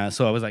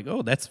 So I was like,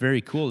 oh, that's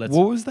very cool.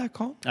 What was that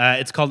called?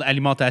 It's called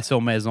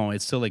Alimentation Maison.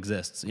 It still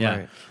exists. Yeah.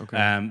 Right.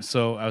 Okay.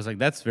 So I was like,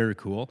 that's very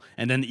cool.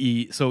 And then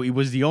he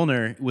was the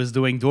owner, was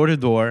doing door to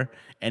door,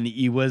 and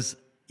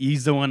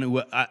he's the one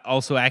who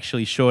also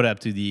actually showed up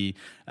to the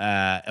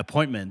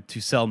appointment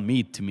to sell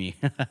meat to me.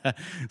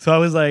 So I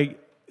was like,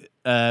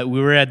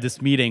 we were at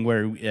this meeting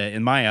where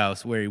in my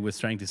house where he was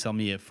trying to sell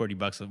me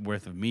 $40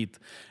 worth of meat,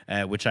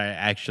 which I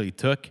actually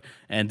took.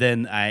 And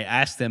then I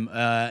asked him,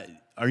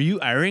 are you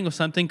hiring or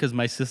something? Because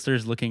my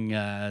sister's looking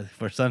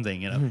for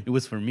something. It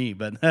was for me,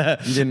 but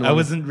I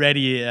wasn't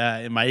ready.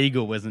 My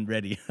ego wasn't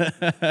ready.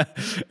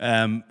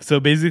 So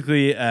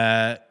basically,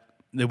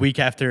 the week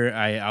after,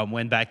 I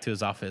went back to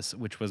his office,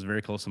 which was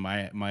very close to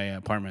my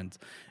apartment,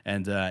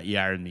 and he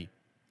hired me.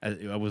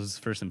 I was his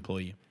first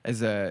employee.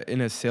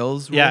 In a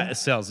sales role? Yeah,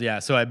 sales. Yeah.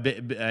 So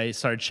I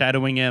started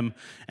shadowing him,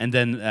 and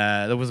then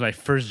that was my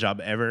first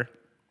job ever,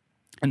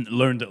 and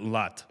learned a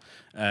lot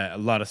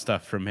of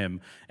stuff from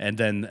him. And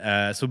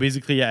then so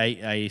basically,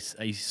 I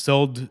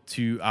sold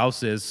to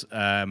houses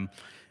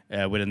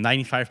with a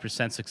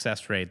 95%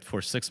 success rate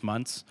for 6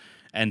 months,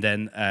 and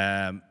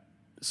then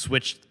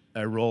switched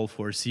a role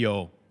for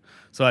COO.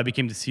 So I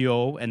became the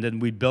COO, and then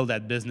we built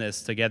that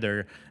business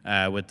together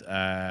with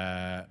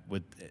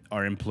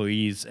our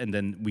employees, and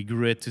then we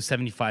grew it to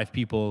 75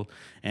 people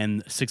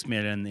and $6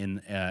 million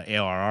in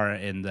ARR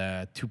in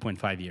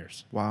 2.5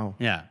 years. Wow.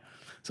 Yeah.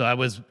 So I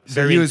was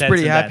So he was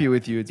pretty happy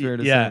with you, it's fair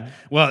to say.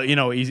 Well,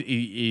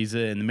 he's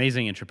an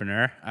amazing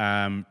entrepreneur.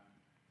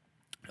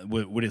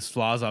 With his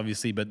flaws,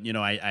 obviously, but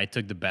I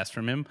took the best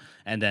from him,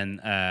 and then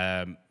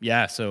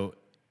so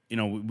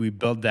we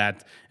built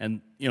that,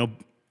 and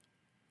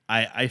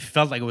I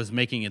felt like it was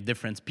making a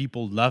difference.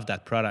 People love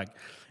that product.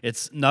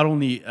 It's not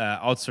only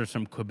outsourced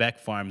from Quebec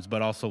farms,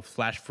 but also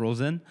flash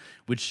frozen,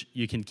 which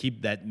you can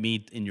keep that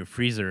meat in your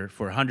freezer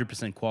for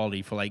 100%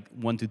 quality for like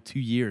 1 to 2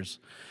 years.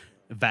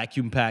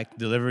 vacuum packed,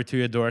 delivered to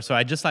your door. So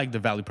I just like the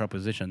value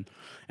proposition,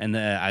 and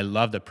I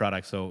love the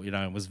product. So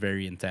it was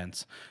very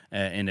intense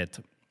in it.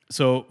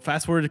 So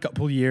fast forward a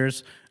couple of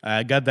years,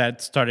 I got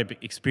that startup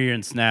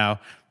experience now,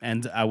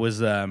 and I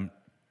was.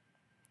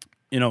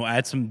 I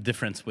had some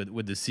difference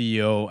with the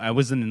CEO. I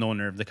wasn't an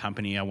owner of the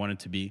company I wanted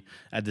to be.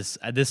 At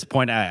this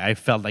point, I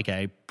felt like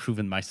I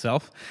proven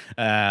myself.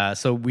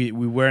 So we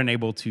weren't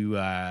able to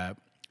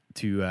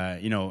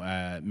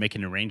make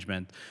an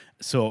arrangement.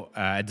 So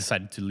I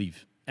decided to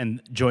leave and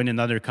join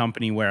another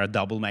company where I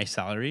doubled my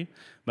salary.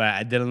 But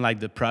I didn't like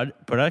the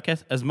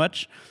product as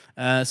much.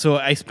 So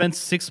I spent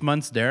 6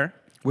 months there.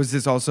 Was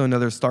this also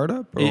another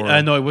startup?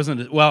 Or? No, it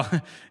wasn't. Well,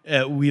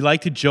 we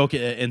like to joke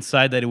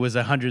inside that it was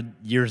a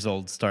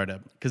 100-year-old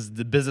startup because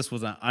the business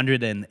was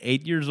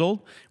 108 years old.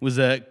 It was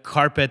a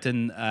carpet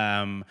and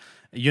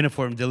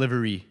uniform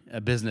delivery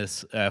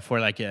business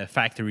for like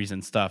factories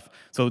and stuff.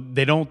 So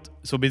they don't.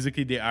 So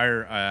basically, they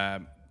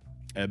hire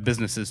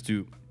businesses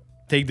to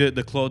take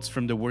the clothes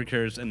from the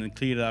workers and then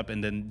clean it up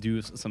and then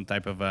do some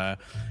type of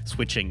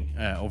switching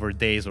over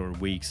days or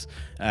weeks.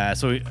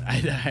 So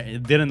I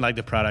didn't like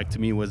the product. To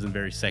me, it wasn't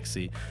very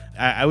sexy.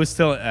 I was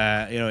still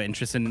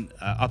interested in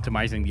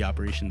optimizing the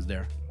operations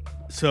there.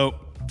 So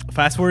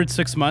fast forward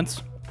 6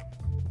 months,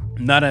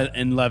 not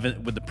in love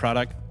with the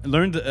product.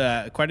 Learned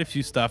quite a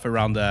few stuff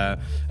around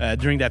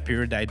during that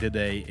period. I did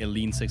a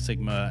Lean Six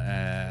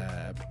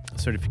Sigma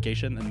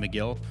certification in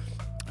McGill.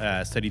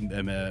 Studied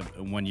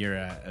 1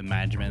 year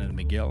management at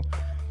McGill.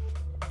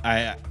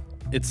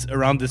 It's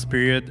around this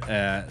period,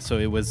 so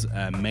it was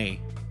May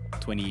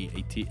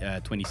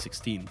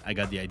 2016. I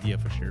got the idea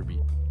for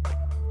Sharebeat.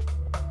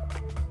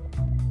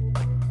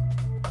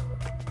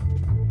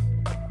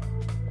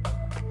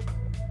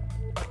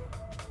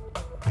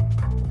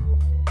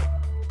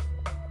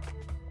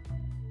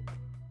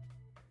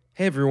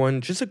 Hey everyone,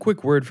 just a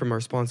quick word from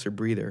our sponsor,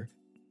 Breather.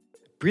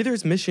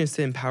 Breather's mission is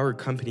to empower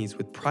companies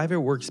with private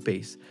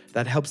workspace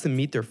that helps them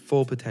meet their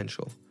full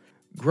potential.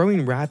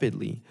 Growing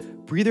rapidly,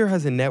 Breather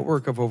has a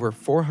network of over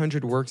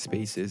 400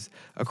 workspaces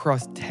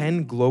across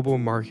 10 global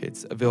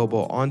markets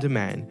available on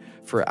demand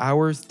for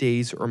hours,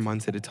 days, or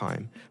months at a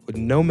time, with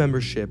no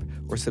membership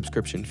or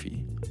subscription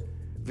fee.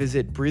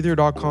 Visit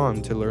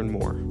breather.com to learn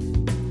more.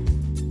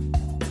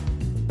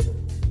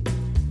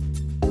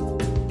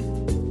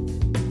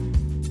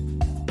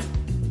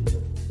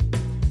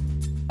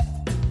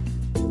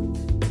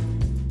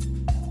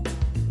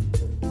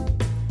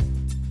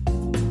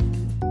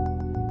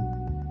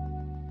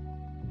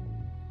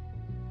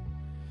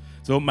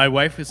 So my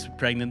wife was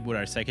pregnant with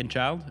our second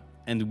child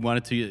and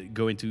wanted to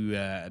go into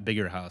a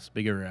bigger house,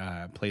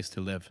 bigger place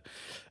to live.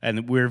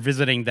 And we're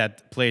visiting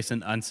that place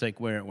in Unsik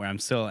where I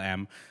still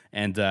am,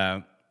 and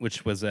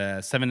which was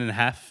a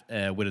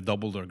 7.5 with a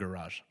double door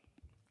garage.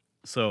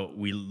 So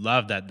we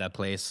loved that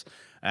place.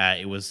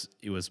 It was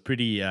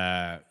pretty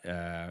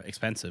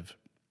expensive.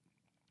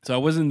 So I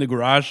was in the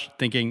garage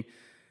thinking,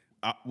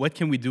 what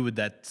can we do with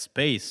that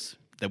space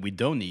that we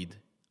don't need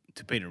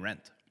to pay the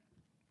rent?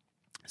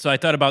 So I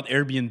thought about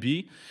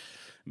Airbnb,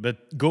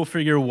 but go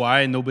figure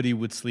why nobody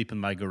would sleep in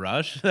my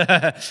garage.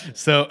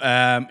 So,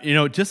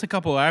 just a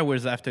couple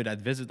hours after that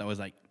visit, I was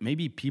like,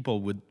 maybe people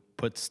would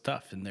put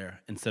stuff in there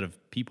instead of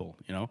people,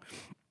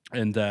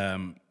 And,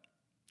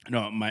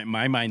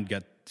 my mind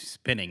got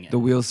spinning. The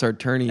wheels start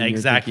turning.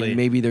 Exactly. You're thinking,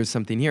 maybe there's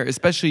something here,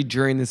 especially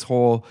during this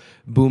whole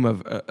boom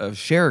of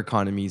share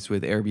economies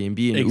with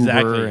Airbnb and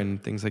Uber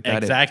and things like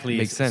that. Exactly. It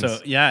makes sense. So,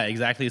 yeah,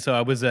 exactly. So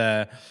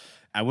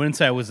I wouldn't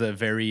say I was a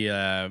very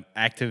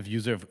active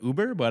user of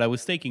Uber, but I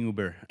was taking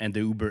Uber and the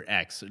Uber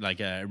X.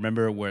 Like I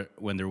remember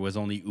when there was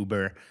only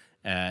Uber,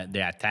 they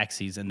had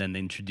taxis, and then they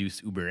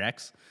introduced Uber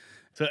X.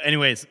 So,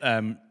 anyways,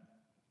 I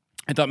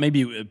thought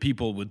maybe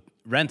people would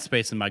rent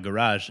space in my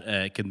garage,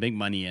 could make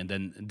money, and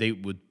then they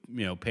would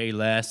pay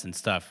less and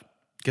stuff.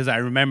 Because I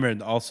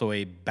remembered also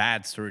a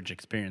bad storage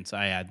experience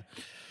I had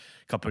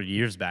a couple of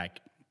years back,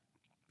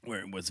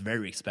 where it was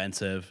very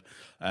expensive,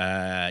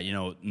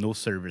 no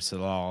service at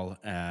all.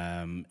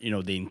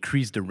 They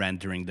increased the rent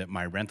during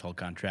my rental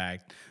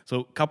contract.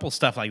 So a couple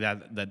stuff like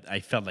that I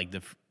felt like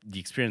the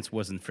experience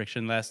wasn't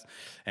frictionless,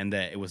 and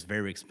that it was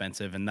very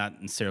expensive and not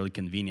necessarily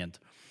convenient.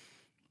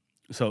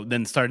 So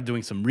then started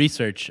doing some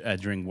research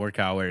during work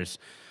hours,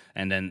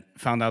 and then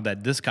found out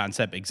that this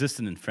concept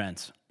existed in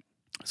France.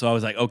 So I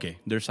was like, okay,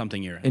 there's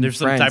something here. There's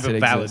some type of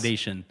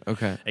validation.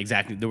 Okay.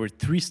 Exactly. There were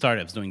 3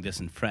 startups doing this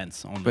in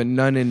France only. But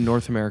none in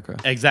North America.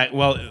 Exactly.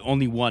 Well,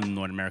 only one in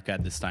North America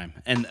at this time.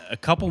 And a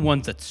couple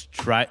ones that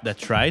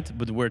tried,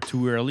 but were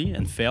too early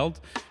and failed.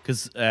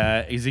 Because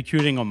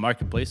executing on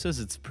marketplaces,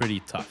 it's pretty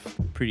tough.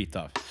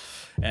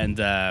 And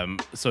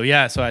so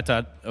I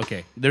thought,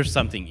 okay, there's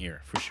something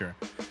here for sure.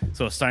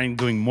 So starting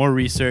doing more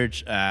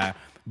research,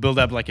 build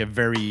up like a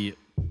very,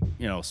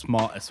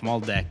 small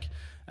deck.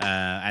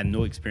 I had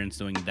no experience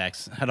doing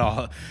decks at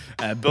all.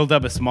 Built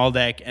up a small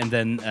deck, and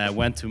then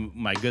went to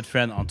my good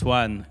friend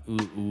Antoine,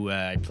 whom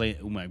I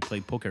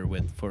played poker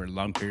with for a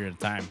long period of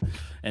time,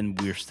 and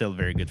we're still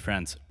very good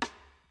friends.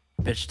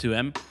 Pitched to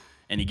him,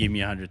 and he gave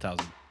me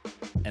 $100,000.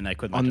 and I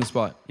quit my On job. the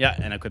spot. Yeah,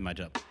 and I quit my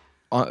job.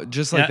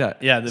 Just like Yeah,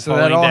 that. yeah, the So that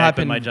following all day I quit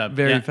happened my job.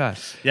 very Yeah.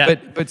 fast. Yeah.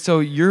 But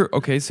so you're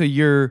okay. So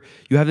you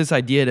have this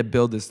idea to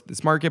build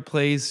this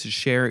marketplace,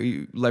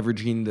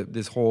 leveraging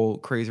this whole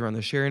craze around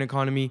the sharing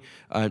economy.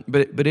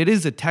 But it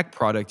is a tech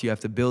product you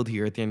have to build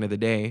here at the end of the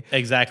day.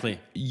 Exactly.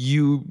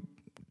 You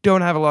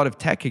don't have a lot of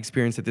tech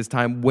experience at this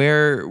time.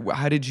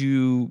 How did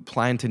you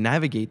plan to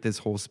navigate this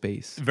whole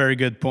space? Very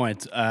good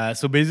point.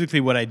 So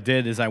basically, what I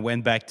did is I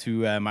went back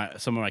to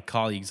some of my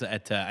colleagues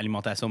at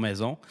Alimentation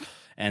Maison,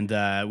 and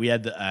we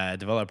had a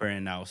developer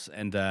in house.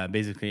 And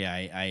basically,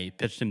 I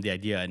pitched him the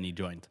idea, and he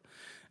joined.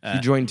 He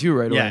joined too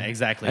right away. Yeah,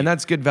 exactly. And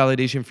that's good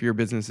validation for your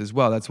business as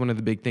well. That's one of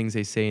the big things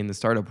they say in the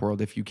startup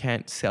world. If you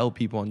can't sell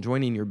people on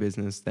joining your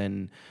business,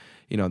 then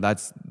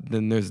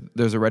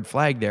there's a red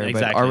flag there.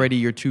 Exactly. But already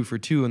you're 2 for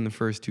 2 in the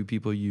first 2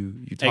 people you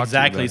talked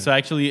Exactly. to. So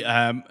actually,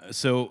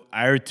 so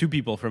I hired 2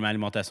 people from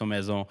Alimentation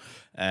Maison.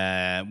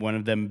 One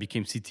of them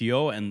became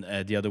CTO,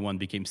 and the other one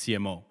became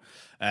CMO.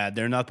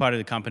 They're not part of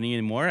the company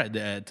anymore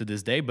to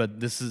this day, but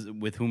this is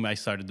with whom I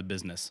started the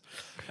business.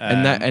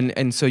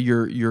 And so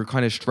you're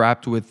kind of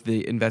strapped with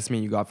the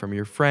investment you got from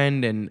your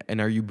friend, and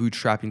are you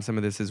bootstrapping some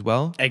of this as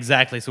well?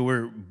 Exactly. So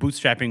we're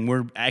bootstrapping.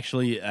 We're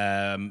actually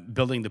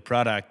building the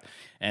product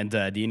and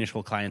the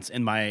initial clients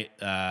in my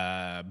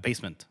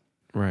basement.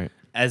 Right.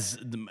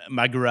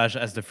 My garage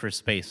as the first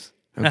space.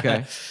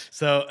 Okay.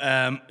 So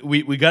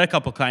we got a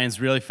couple clients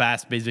really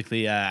fast.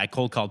 Basically, I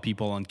cold called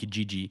people on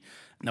Kijiji.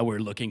 Now we're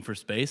looking for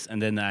space,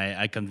 and then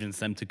I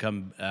convinced them to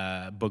come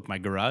book my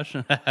garage.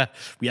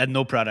 We had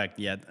no product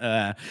yet,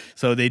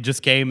 so they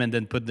just came and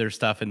then put their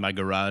stuff in my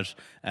garage.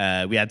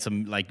 We had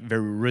some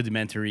very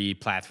rudimentary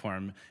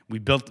platform. We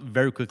built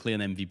very quickly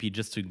an MVP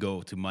just to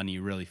go to money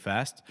really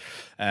fast.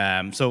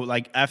 So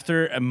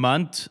after a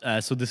month,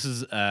 so this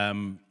is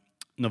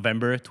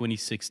November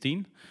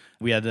 2016.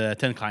 We had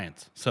 10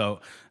 clients,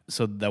 so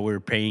that we're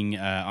paying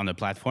on the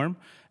platform.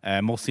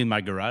 Mostly in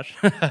my garage,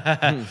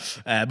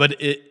 but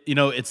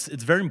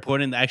it's very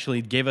important. Actually,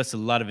 it gave us a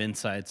lot of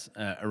insights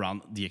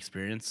around the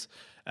experience.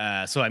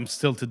 So I'm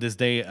still to this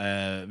day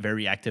a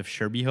very active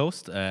Sherby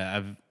host.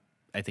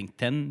 I think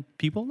 10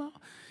 people now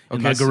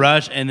in my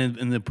garage and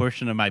in the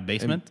portion of my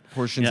basement.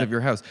 Portions of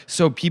your house.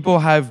 So people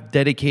have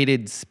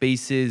dedicated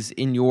spaces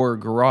in your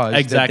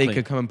garage that they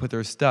could come and put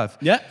their stuff.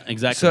 Yeah,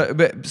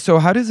 exactly. So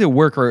how does it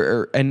work,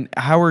 and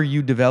how are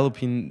you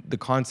developing the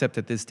concept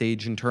at this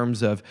stage in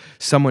terms of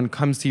someone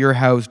comes to your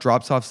house,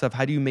 drops off stuff?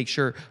 How do you make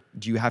sure?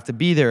 Do you have to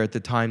be there at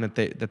the time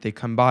that they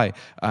come by?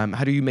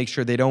 How do you make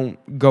sure they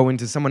don't go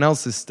into someone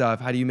else's stuff?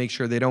 How do you make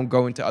sure they don't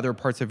go into other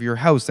parts of your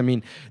house? I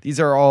mean, these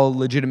are all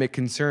legitimate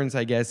concerns,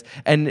 I guess.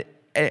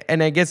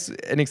 And I guess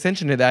an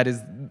extension to that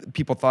is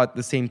people thought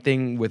the same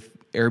thing with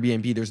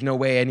Airbnb. There's no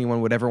way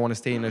anyone would ever want to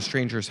stay in a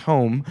stranger's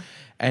home.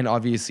 And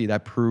obviously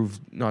that proved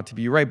not to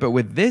be right. But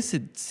with this,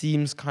 it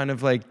seems kind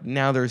of like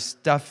now there's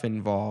stuff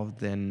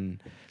involved.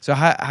 And so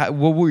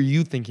what were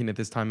you thinking at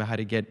this time of how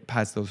to get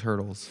past those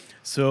hurdles?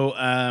 So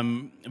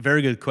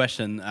very good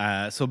question.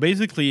 So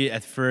basically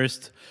at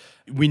first,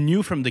 we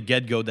knew from the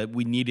get-go that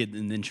we needed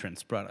an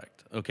insurance product.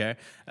 Okay,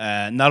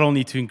 not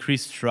only to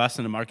increase trust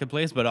in the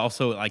marketplace, but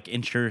also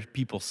insure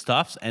people's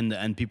stuffs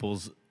and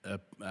people's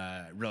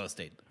real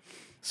estate.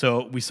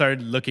 So we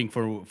started looking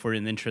for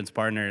an insurance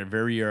partner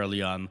very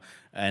early on,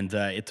 and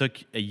it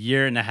took a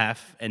year and a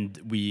half,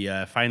 and we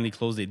finally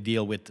closed a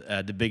deal with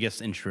the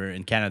biggest insurer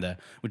in Canada,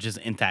 which is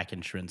Intact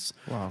Insurance.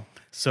 Wow!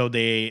 So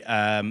they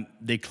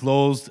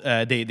closed.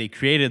 They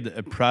created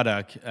a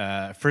product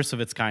first of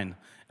its kind.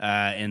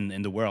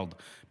 In the world,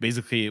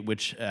 basically,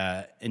 which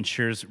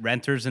insures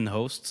renters and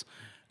hosts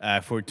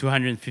for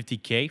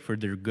 $250K for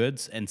their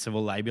goods and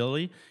civil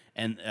liability,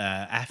 and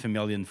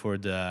 $500,000 for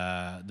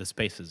the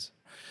spaces.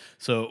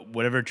 So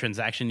whatever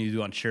transaction you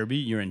do on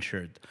Sherby, you're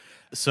insured.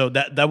 So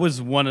that was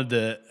one of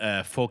the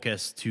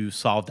focus to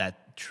solve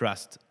that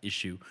trust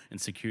issue and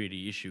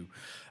security issue.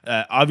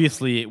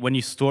 Obviously, when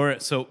you store,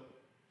 so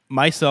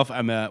myself,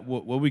 I'm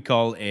what we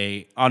call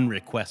a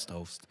on-request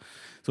host.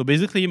 So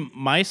basically,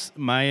 my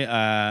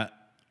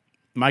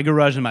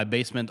garage and my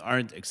basement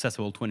aren't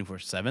accessible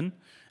 24/7,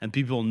 and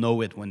people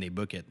know it when they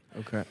book it.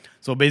 Okay.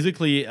 So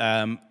basically,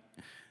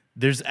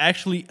 there's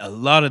actually a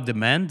lot of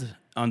demand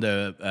on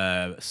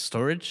the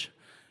storage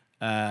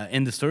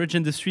in the storage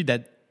industry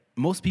that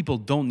most people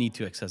don't need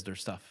to access their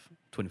stuff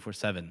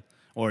 24/7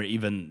 or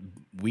even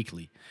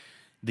weekly.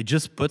 They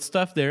just put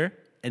stuff there,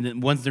 and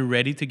then once they're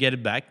ready to get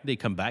it back, they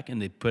come back and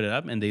they put it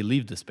up and they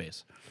leave the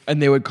space. And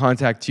they would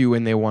contact you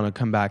when they want to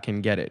come back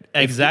and get it.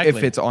 Exactly.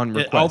 If it's on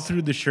request. All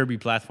through the Sherby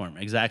platform.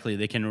 Exactly.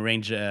 They can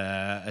arrange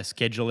a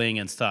scheduling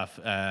and stuff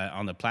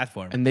on the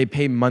platform. And they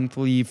pay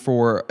monthly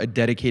for a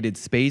dedicated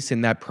space,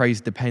 and that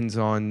price depends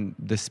on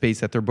the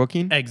space that they're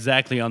booking?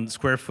 Exactly, on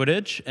square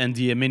footage and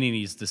the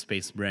amenities the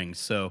space brings.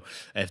 So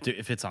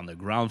if it's on the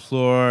ground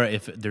floor,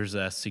 if there's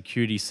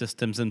security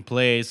systems in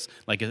place,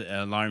 like an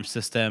alarm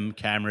system,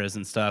 cameras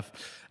and stuff,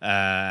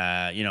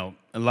 a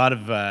lot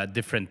of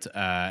different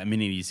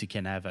amenities you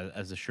can have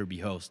as a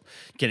Sherby host.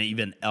 You can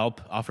even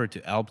offer to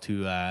help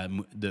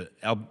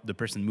the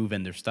person move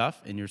in their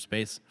stuff in your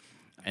space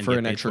and For get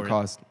an paid extra for it.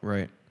 cost,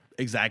 right?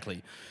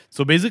 Exactly.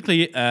 So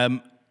basically,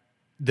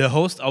 the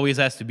host always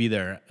has to be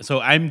there. So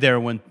I'm there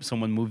when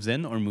someone moves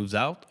in or moves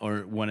out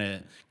or want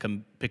to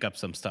come pick up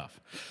some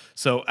stuff.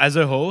 So as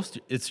a host,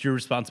 it's your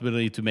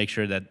responsibility to make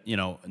sure that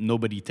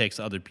nobody takes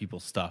other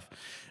people's stuff.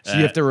 So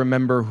you have to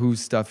remember whose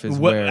stuff is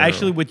where.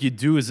 Actually, what you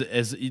do is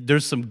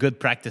there's some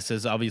good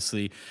practices,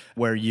 obviously,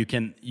 where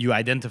you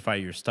identify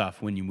your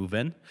stuff when you move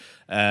in.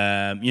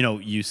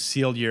 You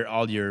seal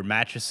all your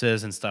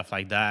mattresses and stuff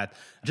like that,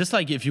 just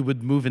like if you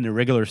would move in a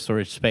regular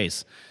storage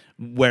space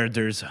where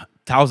there's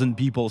 1,000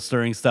 people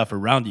storing stuff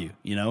around you,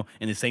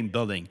 in the same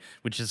building,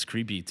 which is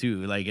creepy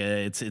too. Like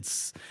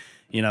it's.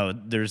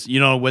 There's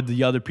what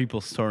the other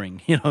people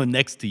storing,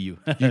 next to you.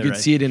 You could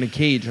see it in a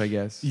cage, I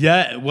guess.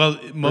 Yeah, well,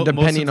 depending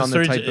most of the on the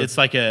storage, type of- it's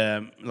like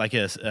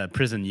a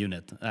prison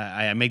unit.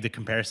 I make the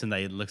comparison that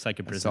it looks like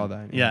a prison. saw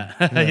that, Yeah,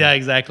 yeah,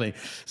 exactly.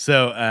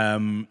 So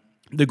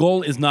the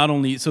goal is not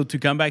only to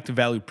come back to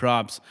value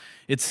props.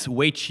 It's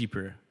way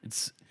cheaper.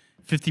 It's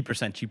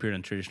 50% cheaper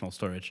than traditional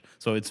storage,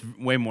 so it's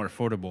way more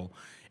affordable.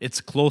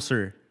 It's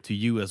closer to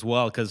you as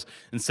well, because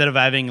instead of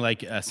having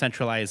like a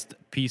centralized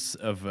piece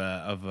of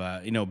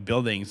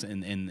buildings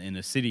in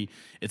a city,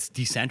 it's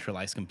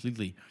decentralized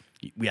completely.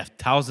 We have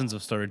thousands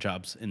of storage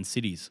jobs in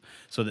cities,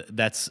 so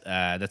that's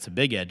a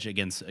big edge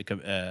against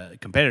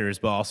competitors,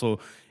 but also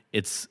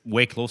it's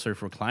way closer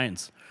for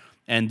clients.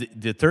 And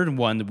the third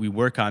one that we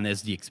work on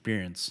is the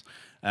experience.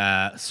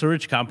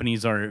 Storage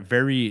companies are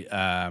very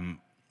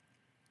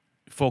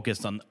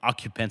focused on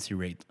occupancy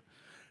rate.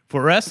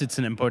 For us, it's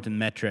an important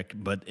metric,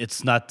 but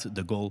it's not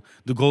the goal.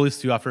 The goal is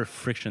to offer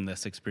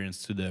frictionless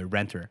experience to the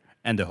renter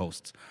and the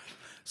hosts.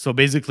 So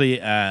basically,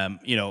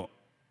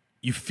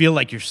 you feel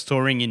like you're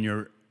storing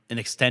in an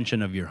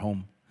extension of your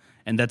home,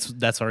 and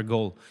that's our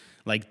goal.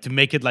 Like to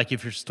make it like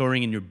if you're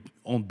storing in your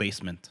own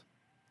basement.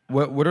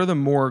 What are the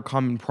more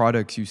common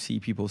products you see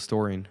people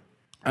storing?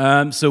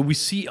 So we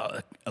see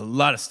a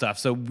lot of stuff.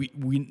 So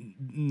we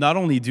not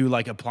only do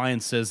like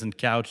appliances and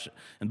couch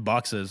and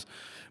boxes,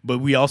 but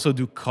we also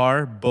do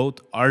car,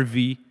 boat,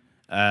 RV,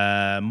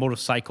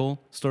 motorcycle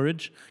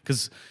storage,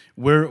 because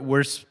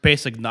we're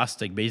space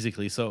agnostic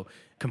basically. So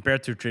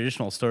compared to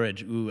traditional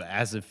storage, who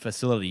has a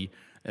facility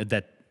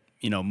that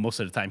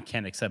most of the time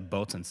can't accept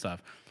boats and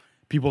stuff,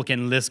 people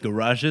can list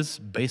garages,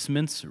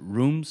 basements,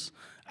 rooms,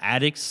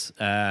 attics,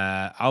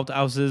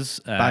 outhouses,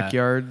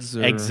 Backyards?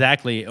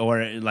 exactly,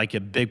 or like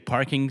a big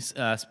parking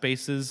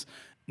spaces,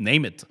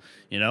 name it,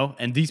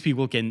 and these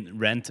people can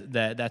rent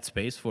that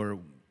space for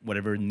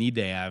whatever need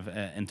they have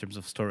in terms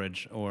of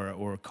storage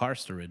or car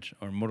storage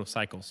or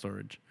motorcycle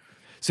storage.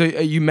 So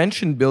you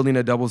mentioned building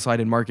a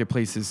double-sided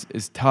marketplace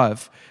is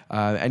tough.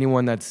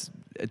 Anyone that's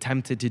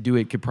attempted to do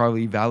it could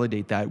probably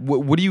validate that.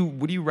 What do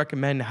you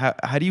recommend?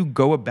 How do you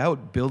go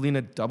about building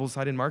a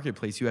double-sided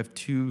marketplace? You have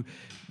two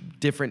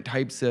different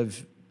types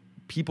of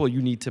people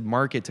you need to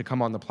market to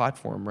come on the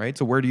platform, right?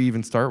 So where do you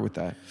even start with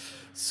that?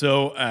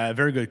 So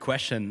very good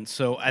question.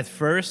 So at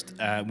first,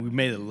 we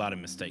made a lot of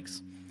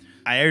mistakes.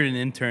 I hired an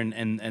intern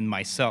and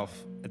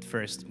myself at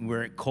first.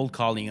 We're cold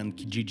calling on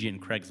Kijiji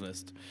and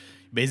Craigslist,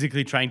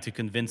 basically trying to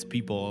convince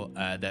people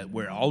that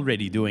we're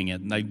already doing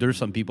it. Like there's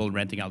some people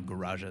renting out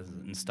garages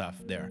and stuff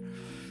there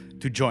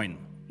to join.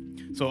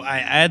 So I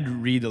had to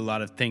read a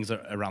lot of things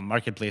around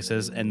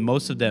marketplaces, and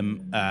most of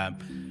them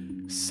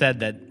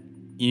said that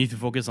you need to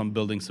focus on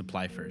building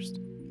supply first.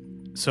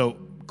 So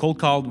cold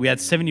call, we had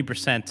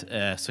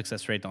 70%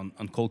 success rate on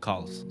cold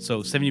calls.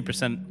 So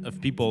 70%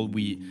 of people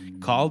we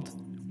called,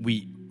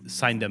 we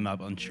signed them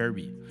up on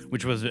Sherby,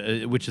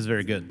 which is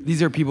very good.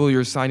 These are people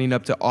you're signing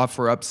up to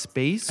offer up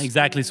space?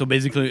 Exactly. So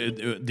basically,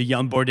 the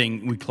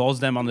onboarding, we closed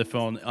them on the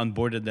phone,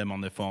 onboarded them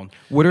on the phone.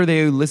 What are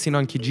they listing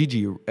on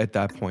Kijiji at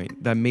that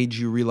point that made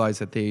you realize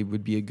that they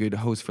would be a good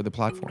host for the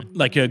platform?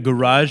 Like a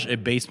garage, a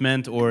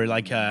basement, or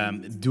like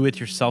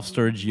do-it-yourself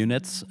storage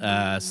units,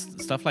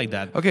 stuff like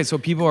that. Okay, so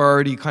people are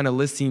already kind of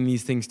listing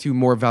these things too,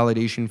 more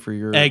validation for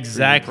your...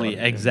 Exactly.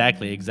 for your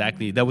product.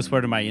 Exactly. That was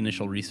part of my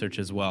initial research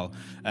as well.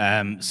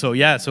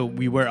 So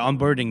we were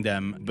onboarding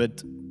them,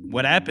 but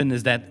what happened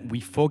is that we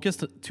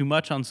focused too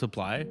much on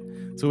supply.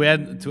 So we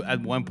had to,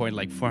 at one point,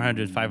 like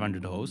 400,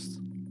 500 hosts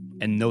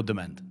and no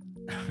demand.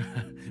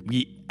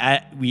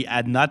 we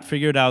had not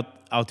figured out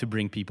how to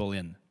bring people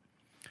in.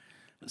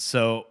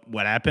 So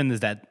what happened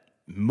is that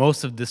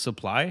most of the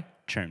supply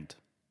churned.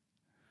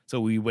 So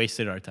we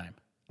wasted our time.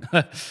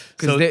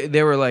 Because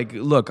they were like,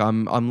 look,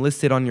 I'm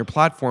listed on your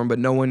platform, but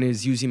no one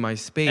is using my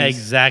space.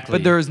 Exactly.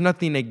 But there's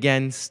nothing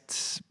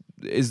against...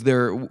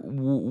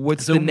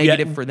 What's the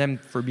negative for them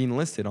for being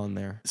listed on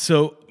there?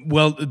 So,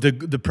 well,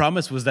 the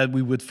promise was that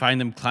we would find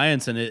them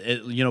clients,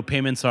 and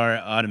payments are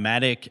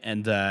automatic,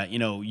 and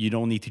you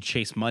don't need to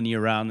chase money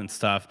around and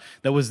stuff.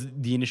 That was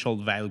the initial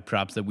value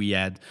props that we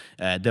had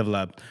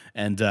developed,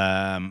 and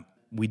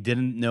we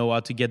didn't know how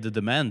to get the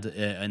demand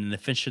in an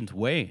efficient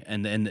way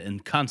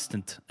and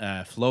constant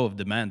flow of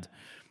demand.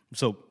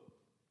 So,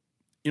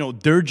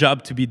 their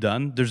job to be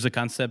done. There's a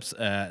concept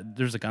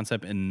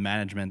in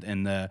management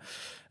and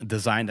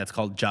design that's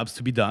called jobs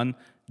to be done.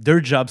 Their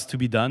jobs to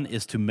be done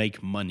is to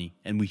make money,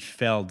 and we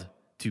failed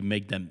to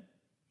make them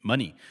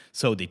money.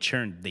 So they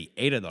churned, they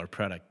hated our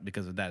product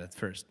because of that at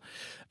first.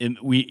 And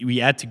we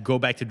had to go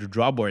back to the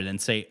drawing board and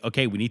say,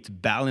 okay, we need to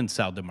balance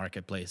out the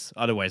marketplace.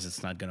 Otherwise,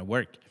 it's not going to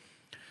work.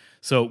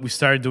 So we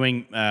started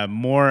doing a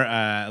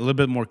little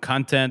bit more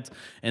content.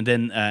 And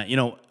then,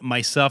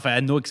 myself, I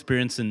had no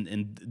experience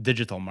in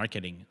digital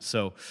marketing.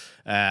 So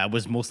I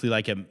was mostly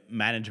like a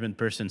management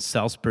person,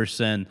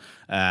 salesperson.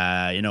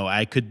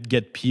 I could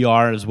get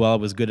PR as well. I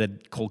was good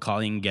at cold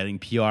calling, getting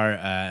PR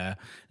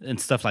and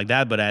stuff like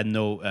that. But I had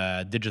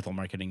no digital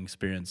marketing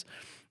experience.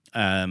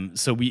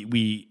 So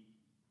we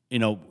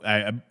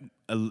a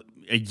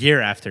year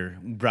after,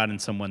 we brought in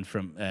someone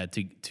from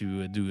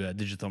to do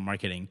digital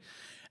marketing.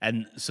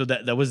 And so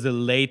that was the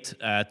late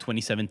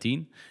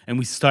 2017, and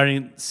we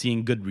started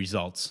seeing good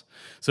results.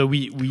 So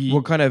we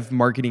What kind of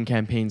marketing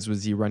campaigns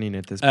was he running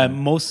at this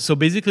point? So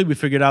basically, we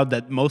figured out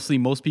that most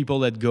people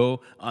that go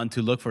on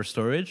to look for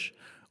storage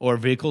or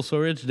vehicle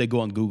storage, they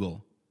go on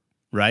Google,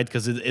 right?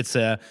 Because it's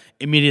a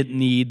immediate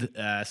need,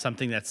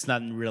 something that's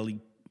not really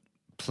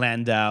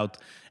planned out,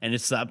 and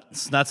it's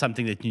not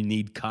something that you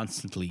need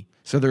constantly.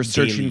 So they're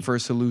searching daily. For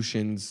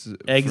solutions for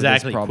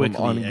Exactly, this problem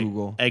quickly. on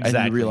Google. Exactly.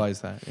 And you realize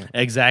that. Yeah.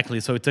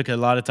 Exactly. So it took a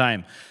lot of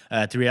time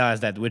to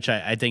realize that, which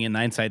I think in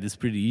hindsight is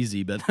pretty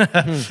easy, but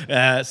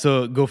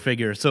so go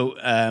figure. So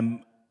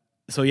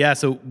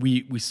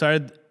we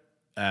started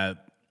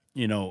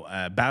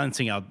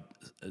balancing out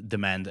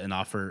demand and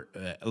offer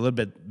a little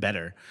bit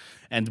better,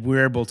 and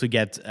we're able to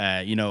get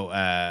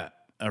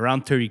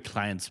around 30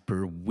 clients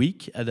per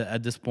week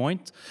at this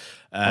point.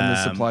 On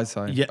the supply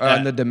side,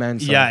 on the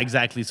demand side. Yeah,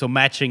 exactly. So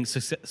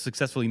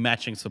successfully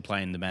matching supply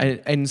and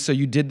demand. And so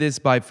you did this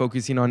by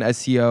focusing on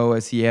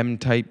SEO, SEM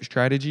type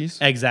strategies?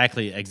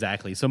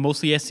 Exactly. So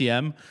mostly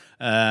SEM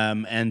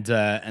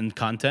and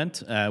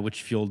content,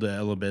 which fueled a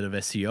little bit of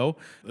SEO.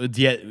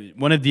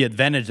 One of the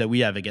advantages that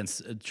we have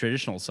against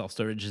traditional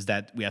self-storage is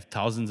that we have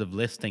thousands of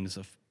listings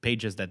of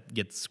pages that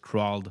get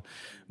crawled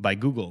by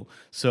Google.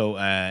 So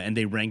and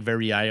they rank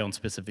very high on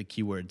specific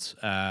keywords.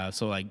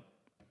 So like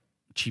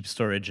cheap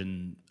storage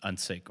and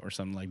unsick or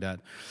something like that.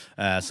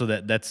 So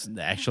that's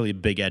actually a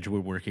big edge we're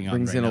working on.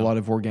 Brings right in now. A lot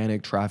of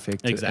organic traffic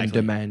and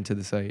demand to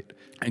the site.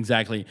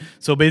 Exactly.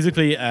 So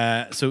basically,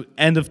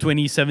 end of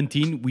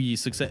 2017, we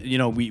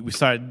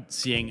started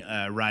seeing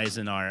a rise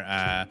in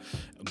our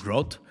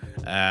growth.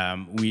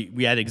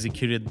 We had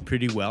executed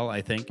pretty well,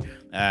 I think.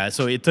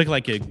 So it took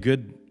like a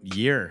good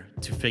year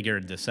to figure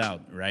this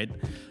out, right?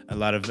 A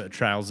lot of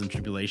trials and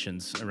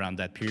tribulations around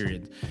that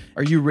period.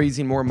 Are you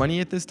raising more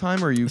money at this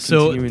time, or are you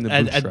continuing the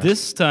bootstrap? At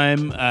this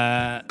time,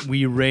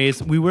 we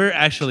were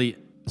actually,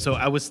 so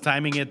I was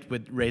timing it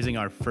with raising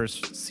our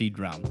first seed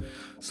round.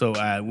 So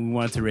we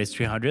wanted to raise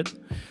 300,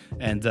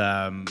 and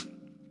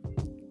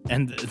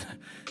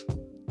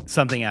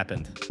something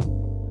happened.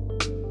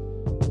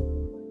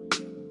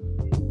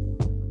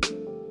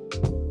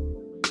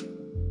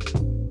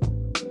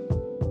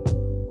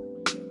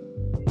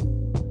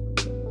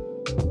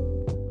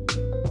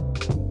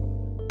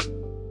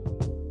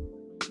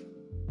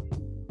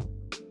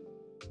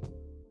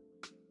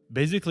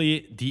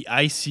 Basically, the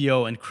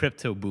ICO and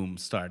crypto boom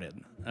started.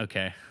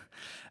 Okay,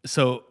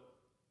 so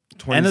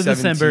end of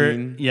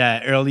December,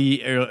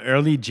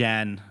 early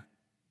Jan,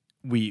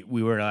 we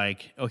were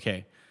like,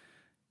 okay,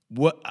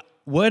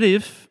 what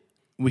if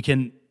we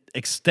can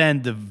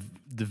extend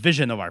the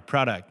vision of our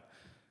product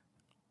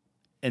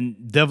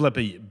and develop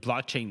a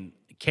blockchain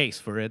case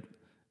for it,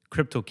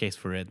 crypto case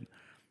for it,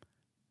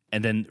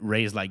 and then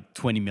raise like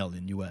 20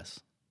 million US.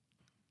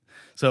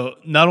 So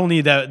not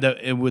only that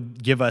it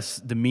would give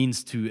us the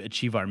means to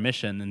achieve our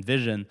mission and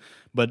vision,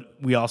 but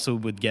we also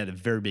would get a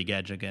very big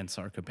edge against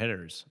our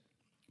competitors.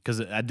 Because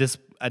at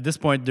this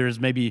point, there's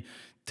maybe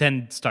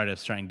 10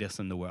 startups trying this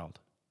in the world.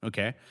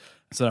 Okay,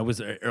 so that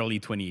was early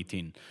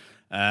 2018.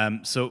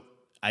 So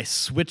I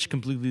switched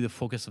completely the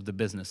focus of the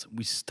business.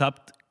 We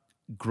stopped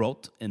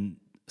growth in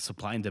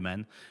supply and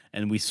demand,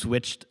 and we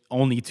switched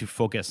only to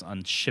focus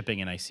on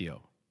shipping and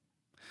ICO.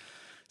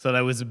 So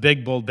that was a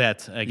big, bold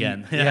bet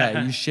again.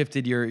 Yeah, you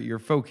shifted your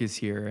focus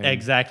here.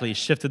 Exactly,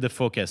 shifted the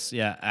focus.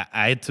 Yeah,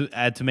 I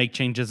had to make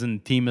changes in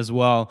the team as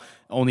well,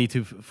 only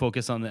to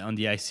focus on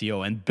the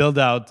ICO and build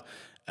out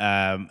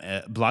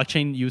a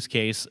blockchain use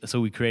case. So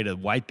we created a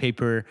white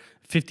paper,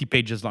 50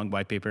 pages long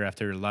white paper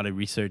after a lot of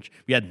research.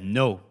 We had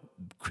no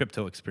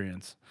crypto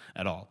experience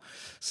at all.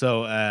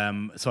 So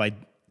I,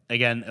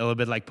 again, a little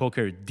bit like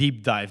poker,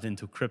 deep dived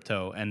into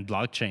crypto and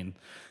blockchain.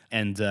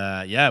 And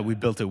we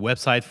built a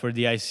website for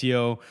the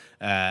ICO.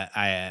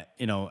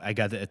 I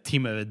got a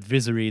team of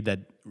advisory that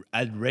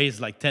had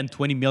raised like 10,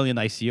 20 million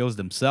ICOs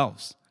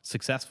themselves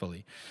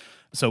successfully.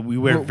 So we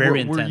were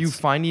very intense. Were you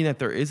finding that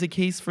there is a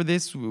case for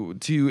this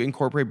to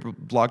incorporate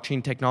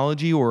blockchain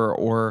technology,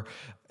 or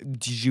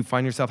did you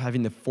find yourself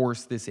having to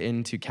force this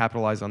in to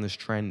capitalize on this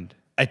trend?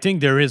 I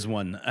think there is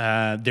one.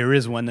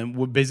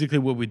 And basically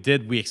what we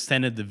did, we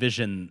extended the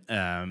vision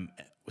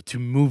to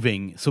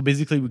moving. So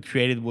basically, we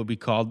created what we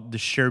called the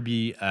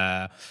Sherby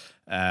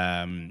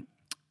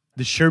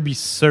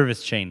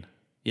service chain.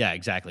 Yeah,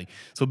 exactly.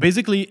 So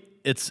basically,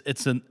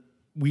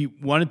 we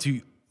wanted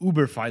to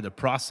Uberify the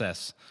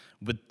process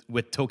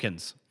with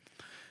tokens,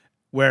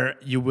 where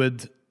you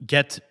would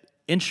get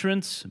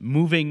insurance,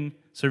 moving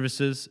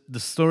services, the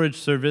storage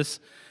service,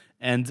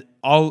 and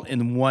all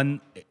in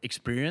one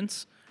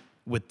experience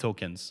with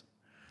tokens.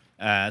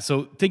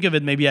 So think of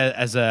it maybe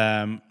as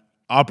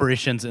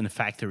operations in a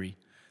factory,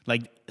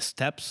 like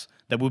steps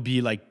that would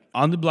be like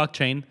on the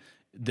blockchain,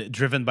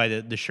 driven by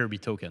the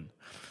Sherby token.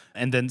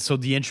 And then so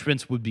the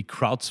insurance would be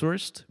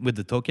crowdsourced with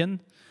the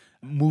token.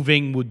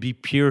 Moving would be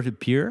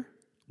peer-to-peer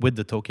with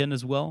the token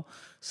as well.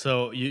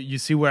 So you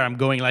see where I'm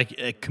going, like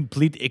a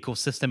complete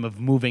ecosystem of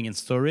moving and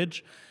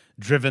storage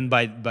driven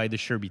by the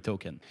Sherby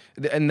token.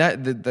 And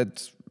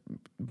that's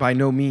by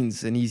no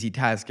means an easy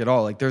task at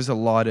all. Like there's a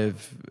lot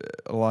of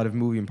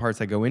moving parts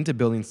that go into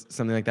building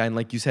something like that. And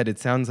like you said, it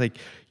sounds like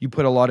you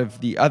put a lot of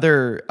the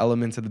other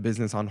elements of the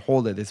business on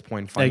hold at this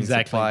point, finding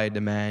supply,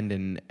 demand,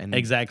 and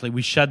exactly.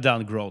 We shut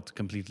down growth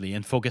completely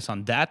and focus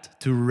on that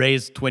to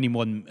raise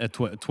 21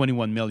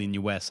 million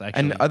US. Actually,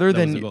 and other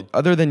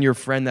than your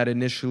friend that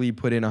initially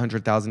put in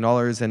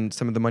 $100,000 and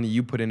some of the money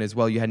you put in as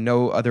well, you had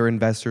no other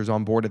investors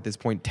on board at this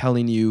point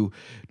telling you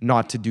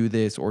not to do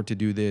this or to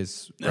do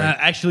this. Right?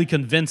 Actually,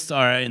 convinced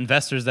our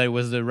investors that it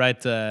was the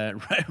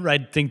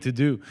right thing to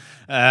do.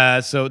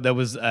 So there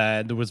was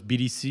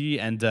BDC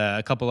and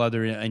a couple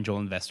other angel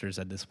investors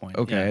at this point.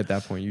 Okay, at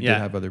that point you did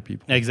have other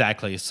people.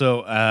 Exactly.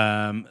 So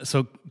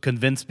so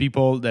convince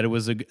people that it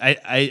was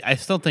I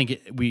still think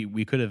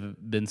we could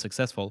have been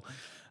successful.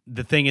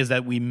 The thing is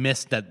that we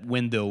missed that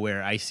window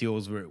where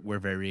ICOs were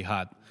very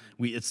hot.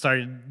 It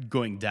started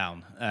going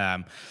down.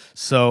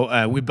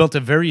 So we built a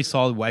very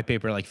solid white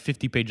paper, like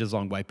 50 pages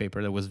long white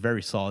paper that was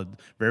very solid,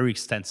 very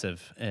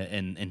extensive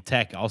in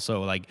tech.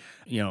 Also, like,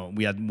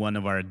 we had one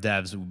of our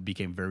devs who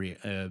became very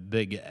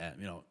big,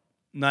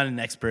 not an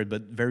expert,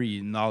 but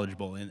very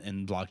knowledgeable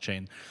in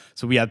blockchain.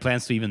 So we had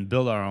plans to even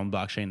build our own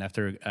blockchain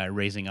after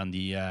raising on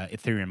the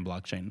Ethereum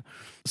blockchain.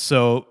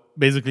 So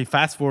basically,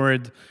 fast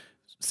forward,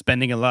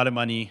 spending a lot of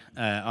money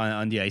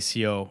on the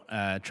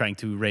ICO, trying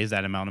to raise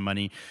that amount of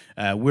money.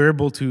 We're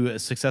able to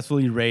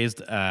successfully raise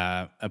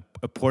a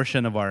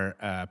portion of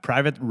our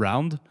private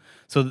round.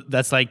 So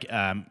that's like,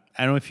 I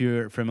don't know if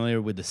you're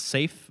familiar with the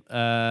SAFE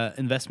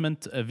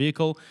investment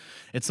vehicle.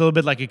 It's a little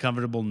bit like a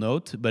convertible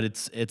note, but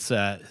it's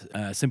a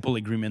simple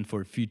agreement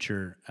for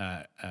future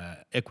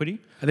equity.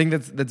 I think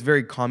that's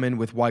very common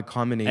with Y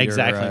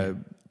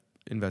Combinator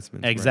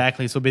investments.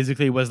 Exactly. Right? So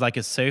basically, it was like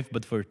a SAFE,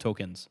 but for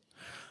tokens.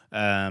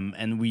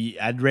 And we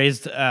had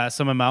raised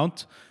some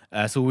amount,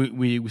 so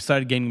we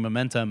started gaining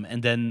momentum,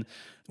 and then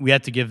we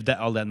had to give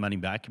all that money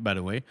back, by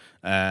the way,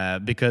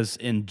 because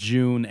in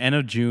end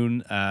of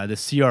June, the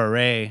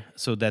CRA,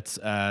 so that's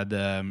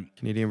the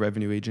Canadian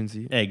Revenue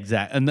Agency.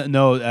 Exactly.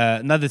 No,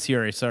 not the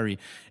CRA. Sorry,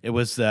 it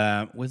was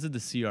it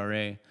the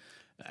CRA?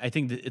 I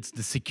think it's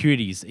the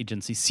Securities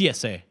Agency,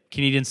 CSA,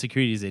 Canadian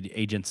Securities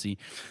Agency,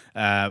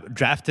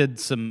 drafted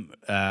some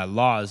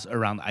laws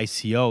around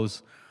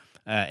ICOs.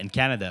 In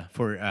Canada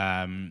for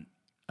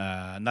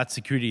not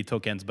security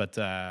tokens, but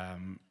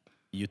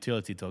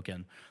utility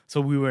token. So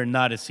we were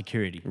not a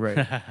security. Right.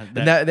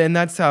 and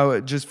that's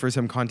how, just for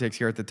some context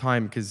here at the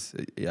time, because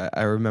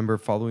I remember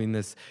following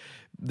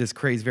this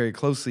craze very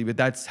closely, but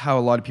that's how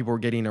a lot of people were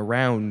getting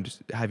around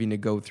having to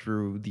go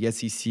through the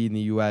SEC in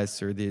the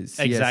US or the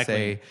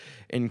CSA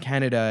in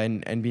Canada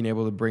and being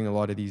able to bring a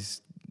lot of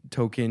these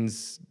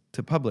tokens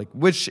to public,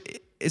 which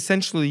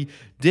essentially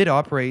did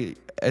operate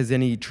as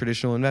any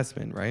traditional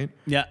investment, right?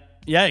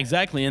 Yeah,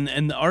 exactly.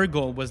 And our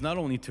goal was not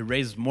only to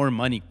raise more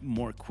money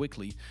more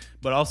quickly,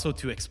 but also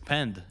to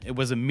expand. It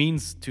was a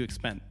means to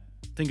expand.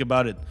 Think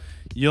about it.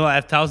 You'll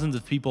have thousands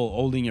of people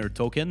holding your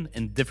token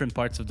in different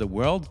parts of the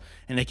world,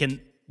 and they can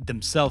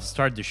themselves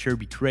start the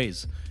Sherby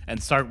craze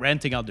and start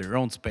renting out their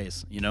own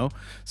space,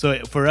 So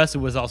for us, it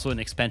was also an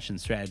expansion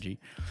strategy.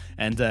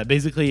 And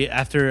basically,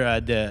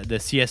 after the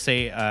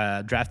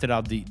CSA drafted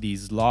out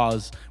these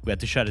laws, we had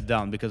to shut it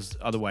down because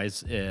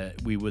otherwise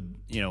we would,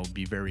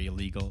 be very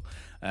illegal.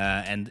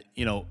 And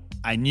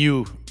I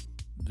knew,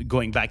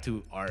 going back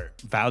to our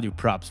value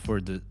props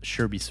for the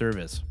Sherby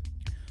service,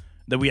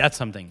 that we had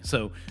something.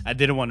 So I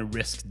didn't want to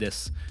risk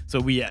this. So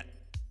we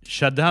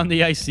shut down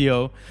the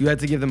ICO. You had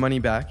to give the money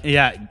back?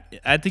 Yeah,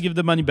 I had to give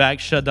the money back,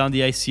 shut down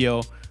the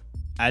ICO,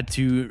 I had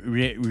to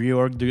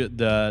reorg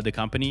the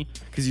company.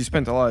 Because you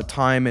spent a lot of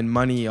time and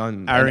money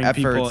on hiring efforts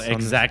people.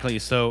 Exactly.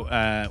 So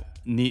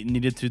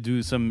needed to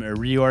do some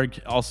reorg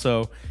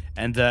also.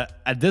 And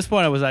at this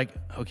point, I was like,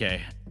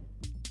 okay,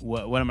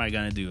 what am I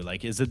going to do?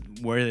 Like, is it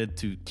worth it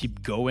to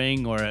keep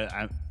going, or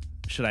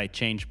should I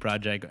change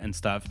project and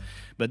stuff?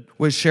 But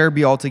was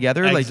Sherby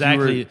altogether?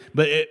 Exactly.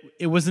 But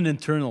it was an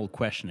internal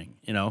questioning,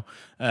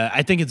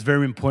 I think it's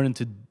very important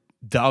to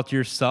doubt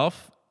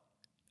yourself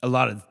a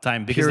lot of the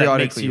time, because that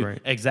makes Periodically, you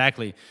right.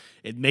 exactly.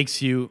 It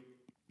makes you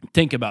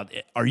think about,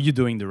 are you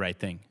doing the right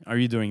thing? Are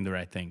you doing the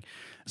right thing?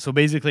 So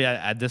basically,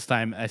 at this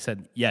time, I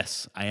said,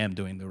 yes, I am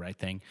doing the right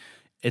thing.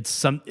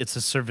 It's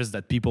a service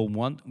that people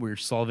want. We're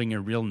solving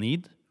a real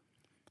need,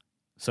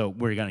 so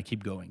we're gonna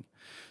keep going.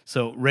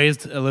 So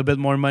raised a little bit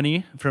more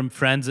money from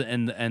friends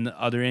and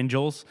other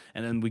angels,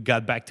 and then we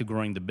got back to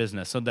growing the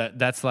business. So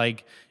that's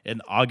like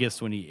in August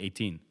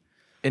 2018.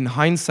 In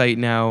hindsight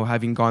now,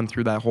 having gone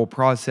through that whole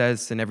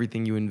process and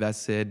everything you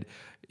invested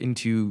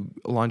into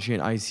launching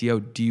an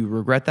ICO, do you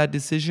regret that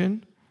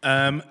decision?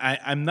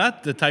 I'm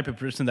not the type of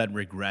person that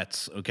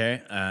regrets,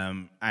 okay?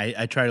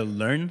 I try to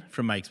learn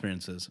from my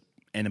experiences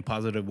in a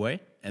positive way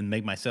and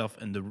make myself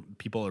and the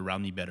people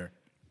around me better.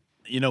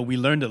 We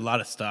learned a lot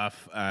of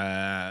stuff.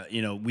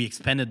 We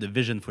expanded the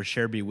vision for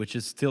Sharebee, which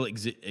is still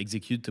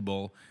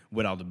executable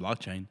without the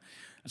blockchain.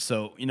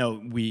 So,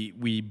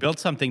 we built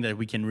something that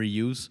we can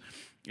reuse,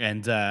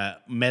 and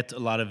met a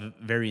lot of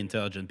very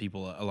intelligent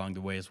people along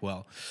the way as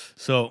well.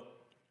 So,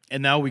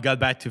 and now we got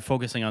back to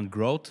focusing on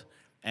growth.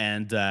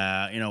 And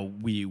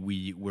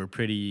we're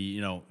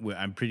pretty,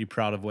 I'm pretty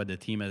proud of what the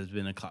team has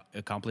been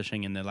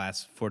accomplishing in the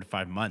last 4 to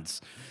 5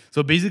 months.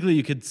 So basically,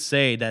 you could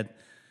say that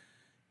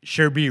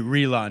Sharebee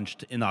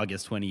relaunched in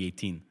August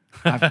 2018.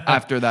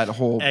 After that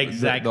whole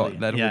Exactly.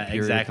 that Yeah, whole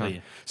period exactly. of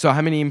time. So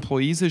how many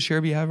employees does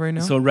Sharebee have right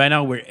now? So right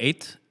now we're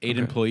eight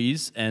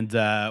employees, and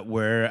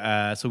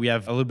so we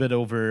have a little bit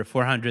over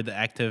 400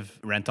 active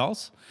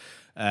rentals.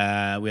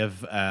 We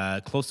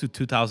have close to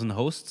 2,000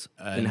 hosts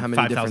and how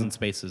many 5,000 different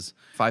spaces.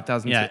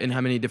 5,000 Yeah. in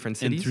how many different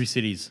cities? In 3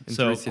 cities. In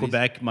So 3 cities.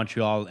 Quebec,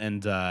 Montreal,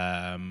 and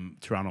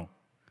Toronto.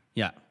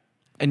 Yeah.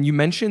 And you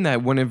mentioned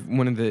that one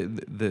of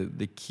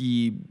the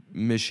key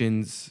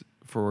missions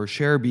for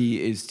Sharebee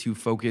is to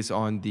focus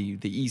on the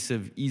ease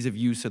of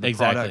use of the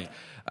Exactly.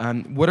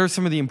 product. What are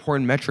some of the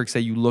important metrics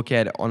that you look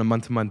at on a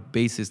month-to-month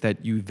basis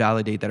that you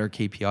validate that are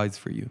KPIs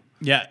for you?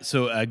 Yeah,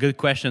 so good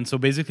question. So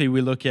basically,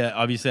 we look at,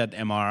 obviously, at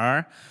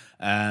MRR.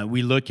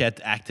 We look at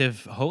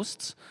active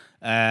hosts.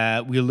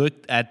 We look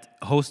at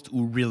hosts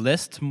who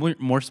relist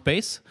more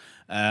space.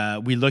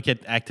 We look at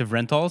active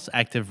rentals,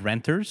 active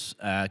renters,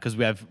 because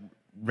we have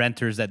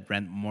renters that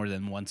rent more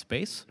than one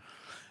space.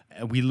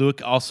 We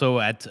look also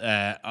at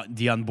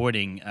the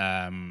onboarding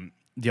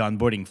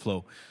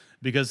flow,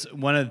 because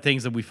one of the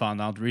things that we found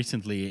out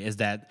recently is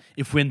that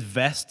if we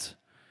invest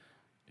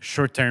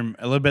short term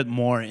a little bit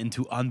more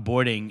into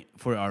onboarding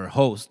for our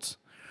hosts,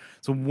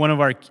 so one of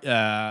our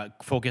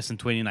focus in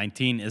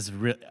 2019 is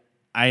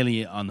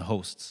highly on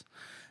hosts,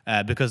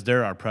 because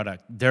they're our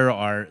product, there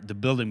are the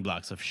building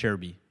blocks of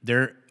Sharebee,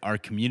 they're our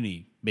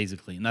community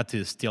basically. Not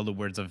to steal the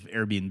words of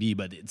Airbnb,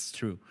 but it's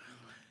true.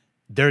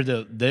 They're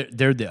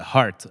the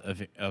heart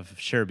of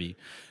Sharebee.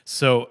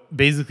 So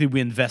basically,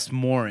 we invest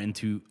more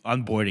into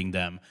onboarding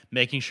them,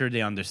 making sure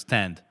they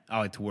understand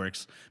how it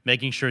works,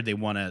 making sure they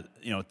want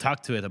to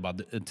talk to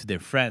their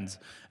friends,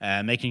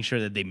 making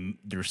sure that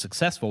they're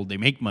successful, they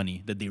make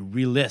money, that they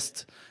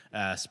relist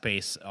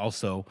space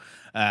also.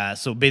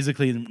 So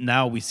basically,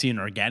 now we see an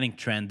organic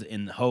trend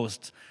in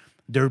hosts.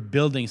 They're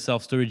building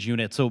self-storage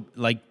units. So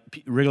like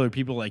regular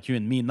people like you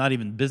and me, not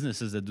even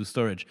businesses that do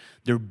storage,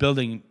 they're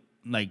building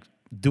like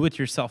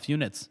do-it-yourself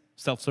units,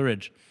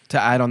 self-storage. To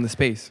add on the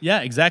space.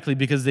 Yeah, exactly,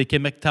 because they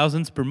can make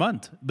thousands per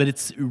month, but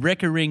it's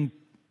recurring,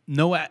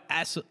 no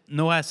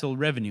hassle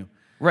revenue.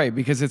 Right,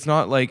 because it's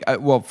not like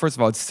first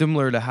of all, it's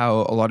similar to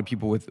how a lot of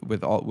people with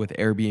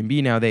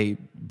Airbnb now, they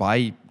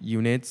buy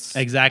units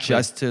Exactly.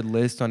 just to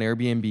list on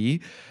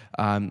Airbnb.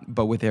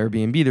 But with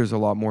Airbnb, there's a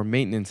lot more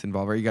maintenance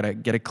involved. Right, you got to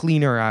get a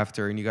cleaner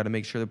after, and you got to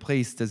make sure the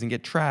place doesn't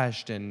get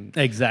trashed. And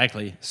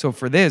Exactly. so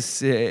for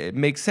this, it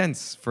makes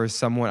sense for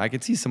someone. I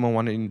could see someone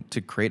wanting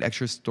to create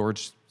extra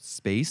storage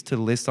space to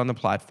list on the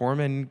platform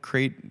and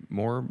create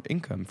more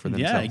income for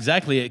themselves. Yeah,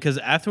 exactly, because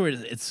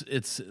afterwards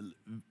it's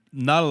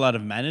not a lot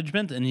of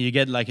management, and you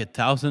get like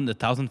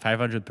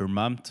 1,500 per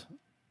month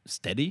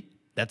steady.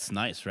 That's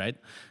nice, right?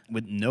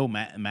 With no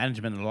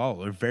management at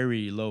all, or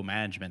very low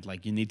management.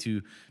 Like you need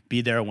to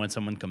be there when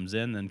someone comes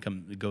in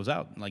and goes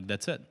out. Like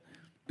that's it.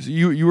 So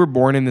you were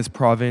born in this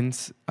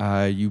province.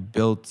 You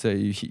built.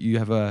 You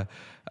have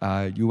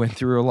you went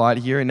through a lot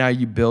here, and now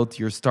you built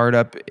your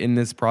startup in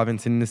this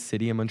province, in this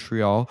city of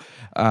Montreal.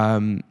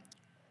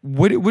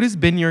 What has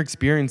been your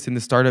experience in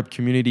the startup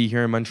community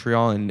here in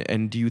Montreal,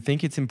 and do you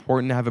think it's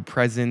important to have a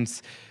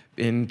presence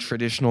in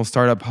traditional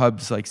startup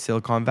hubs like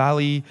Silicon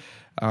Valley,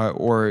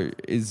 or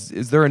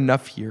is there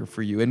enough here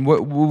for you? And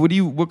what do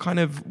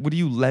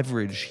you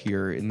leverage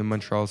here in the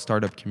Montreal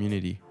startup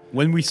community?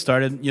 When we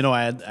started,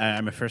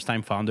 I'm a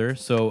first-time founder,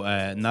 so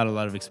not a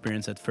lot of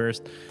experience at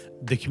first.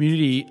 The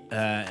community,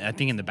 I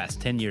think in the past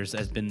 10 years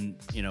has been,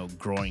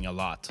 growing a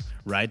lot,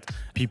 right?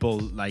 People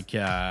like,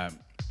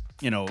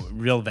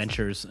 Real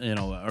Ventures,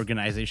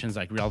 organizations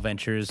like Real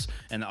Ventures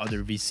and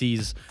other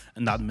VCs,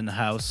 and Nodman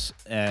House,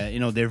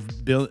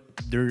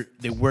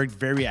 they worked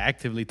very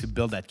actively to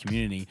build that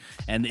community.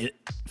 And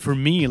for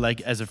me, like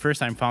as a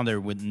first-time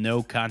founder with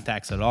no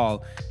contacts at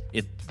all,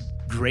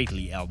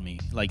 greatly helped me.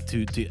 Like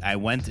I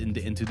went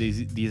into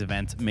these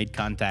events, made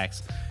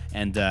contacts,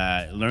 and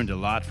learned a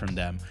lot from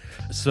them.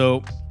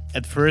 So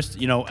at first,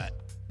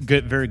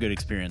 very good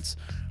experience.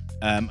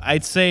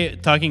 I'd say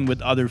talking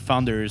with other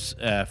founders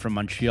from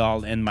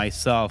Montreal and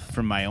myself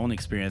from my own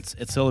experience,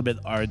 it's a little bit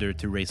harder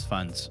to raise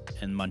funds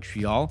in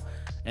Montreal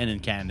and in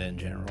Canada in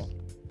general.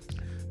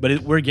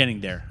 But we're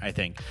getting there, I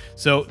think.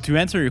 So to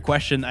answer your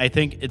question, I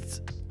think it's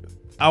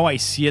how I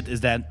see it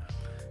is that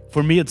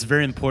for me, it's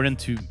very important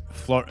to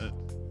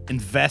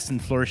invest in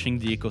flourishing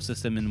the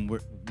ecosystem and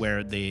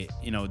where they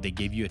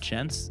gave you a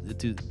chance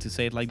to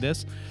say it like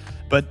this.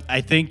 But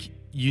I think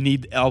you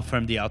need help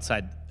from the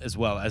outside as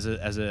well as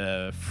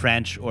a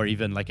French or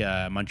even like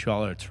a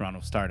Montreal or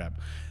Toronto startup.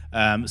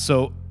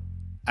 So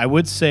I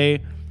would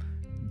say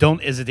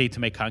don't hesitate to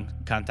make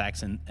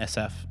contacts in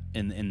SF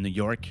in New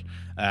York,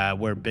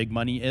 where big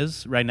money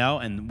is right now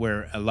and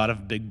where a lot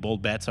of big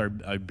bold bets are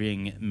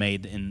being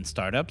made in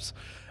startups.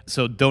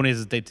 So don't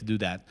hesitate to do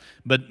that.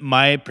 But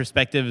my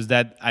perspective is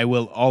that I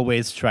will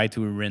always try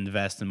to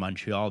reinvest in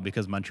Montreal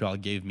because Montreal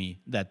gave me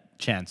that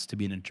chance to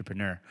be an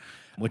entrepreneur,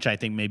 which I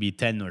think maybe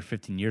 10 or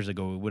 15 years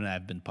ago it wouldn't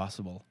have been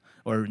possible,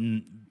 or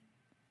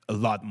a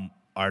lot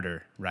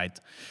harder, right?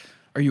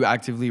 Are you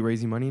actively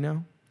raising money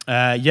now?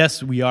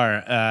 Yes, we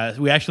are.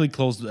 We actually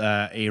closed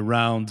a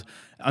round,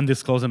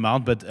 undisclosed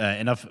amount, but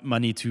enough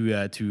money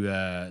to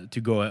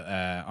go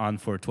on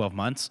for 12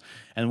 months.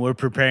 And we're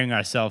preparing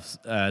ourselves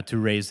to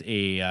raise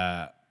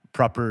a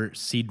proper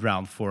seed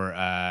round for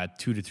 $2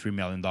 to $3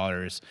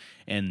 million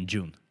in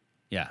June.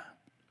 Yeah.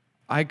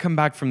 I come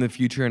back from the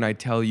future and I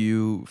tell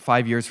you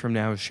 5 years from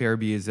now,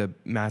 Sharebee is a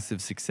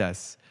massive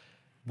success.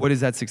 What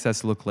does that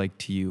success look like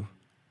to you?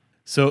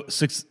 So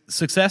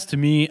success to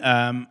me,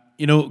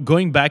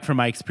 going back from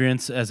my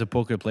experience as a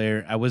poker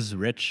player, I was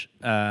rich.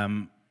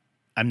 I'm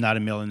not a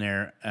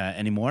millionaire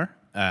anymore.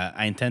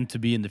 I intend to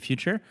be in the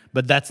future,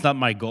 but that's not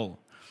my goal.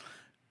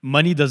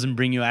 Money doesn't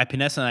bring you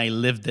happiness, and I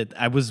lived it.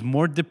 I was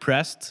more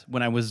depressed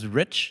when I was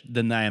rich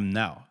than I am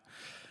now.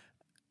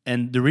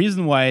 And the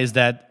reason why is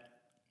that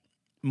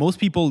most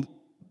people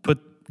put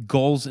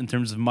goals in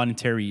terms of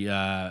monetary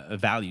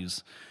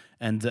values,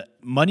 and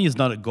money is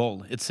not a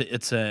goal. It's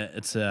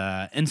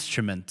a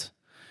instrument.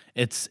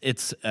 It's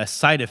a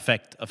side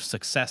effect of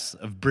success,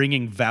 of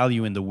bringing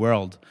value in the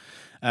world.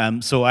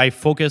 So I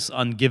focus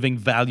on giving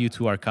value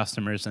to our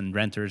customers and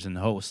renters and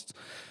hosts.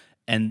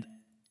 And,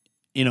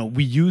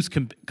 we use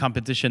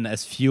competition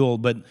as fuel,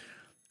 but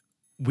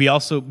we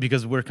also,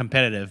 because we're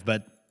competitive,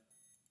 but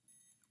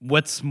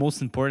what's most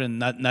important,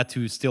 not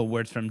to steal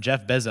words from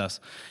Jeff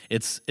Bezos,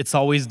 it's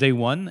always day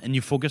one, and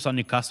you focus on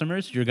your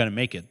customers, you're going to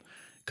make it.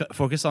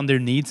 Focus on their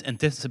needs,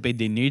 anticipate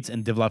their needs,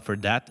 and develop for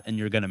that, and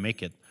you're going to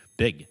make it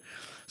big.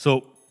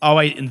 So how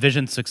I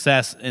envision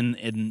success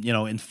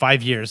in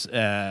 5 years,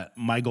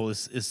 my goal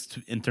is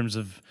to, in terms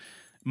of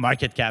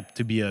market cap,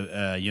 to be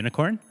a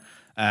unicorn,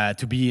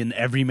 to be in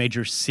every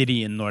major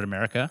city in North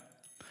America,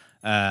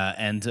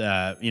 and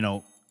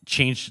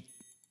change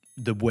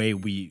the way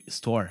we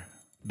store,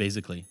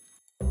 basically.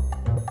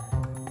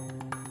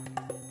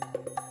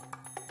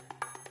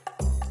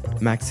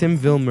 Maxime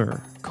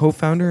Villemur,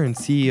 co-founder and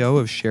CEO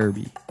of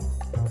Sharebee.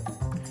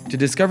 To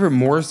discover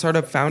more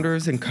startup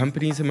founders and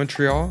companies in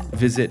Montreal,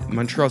 visit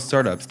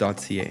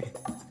montrealstartups.ca.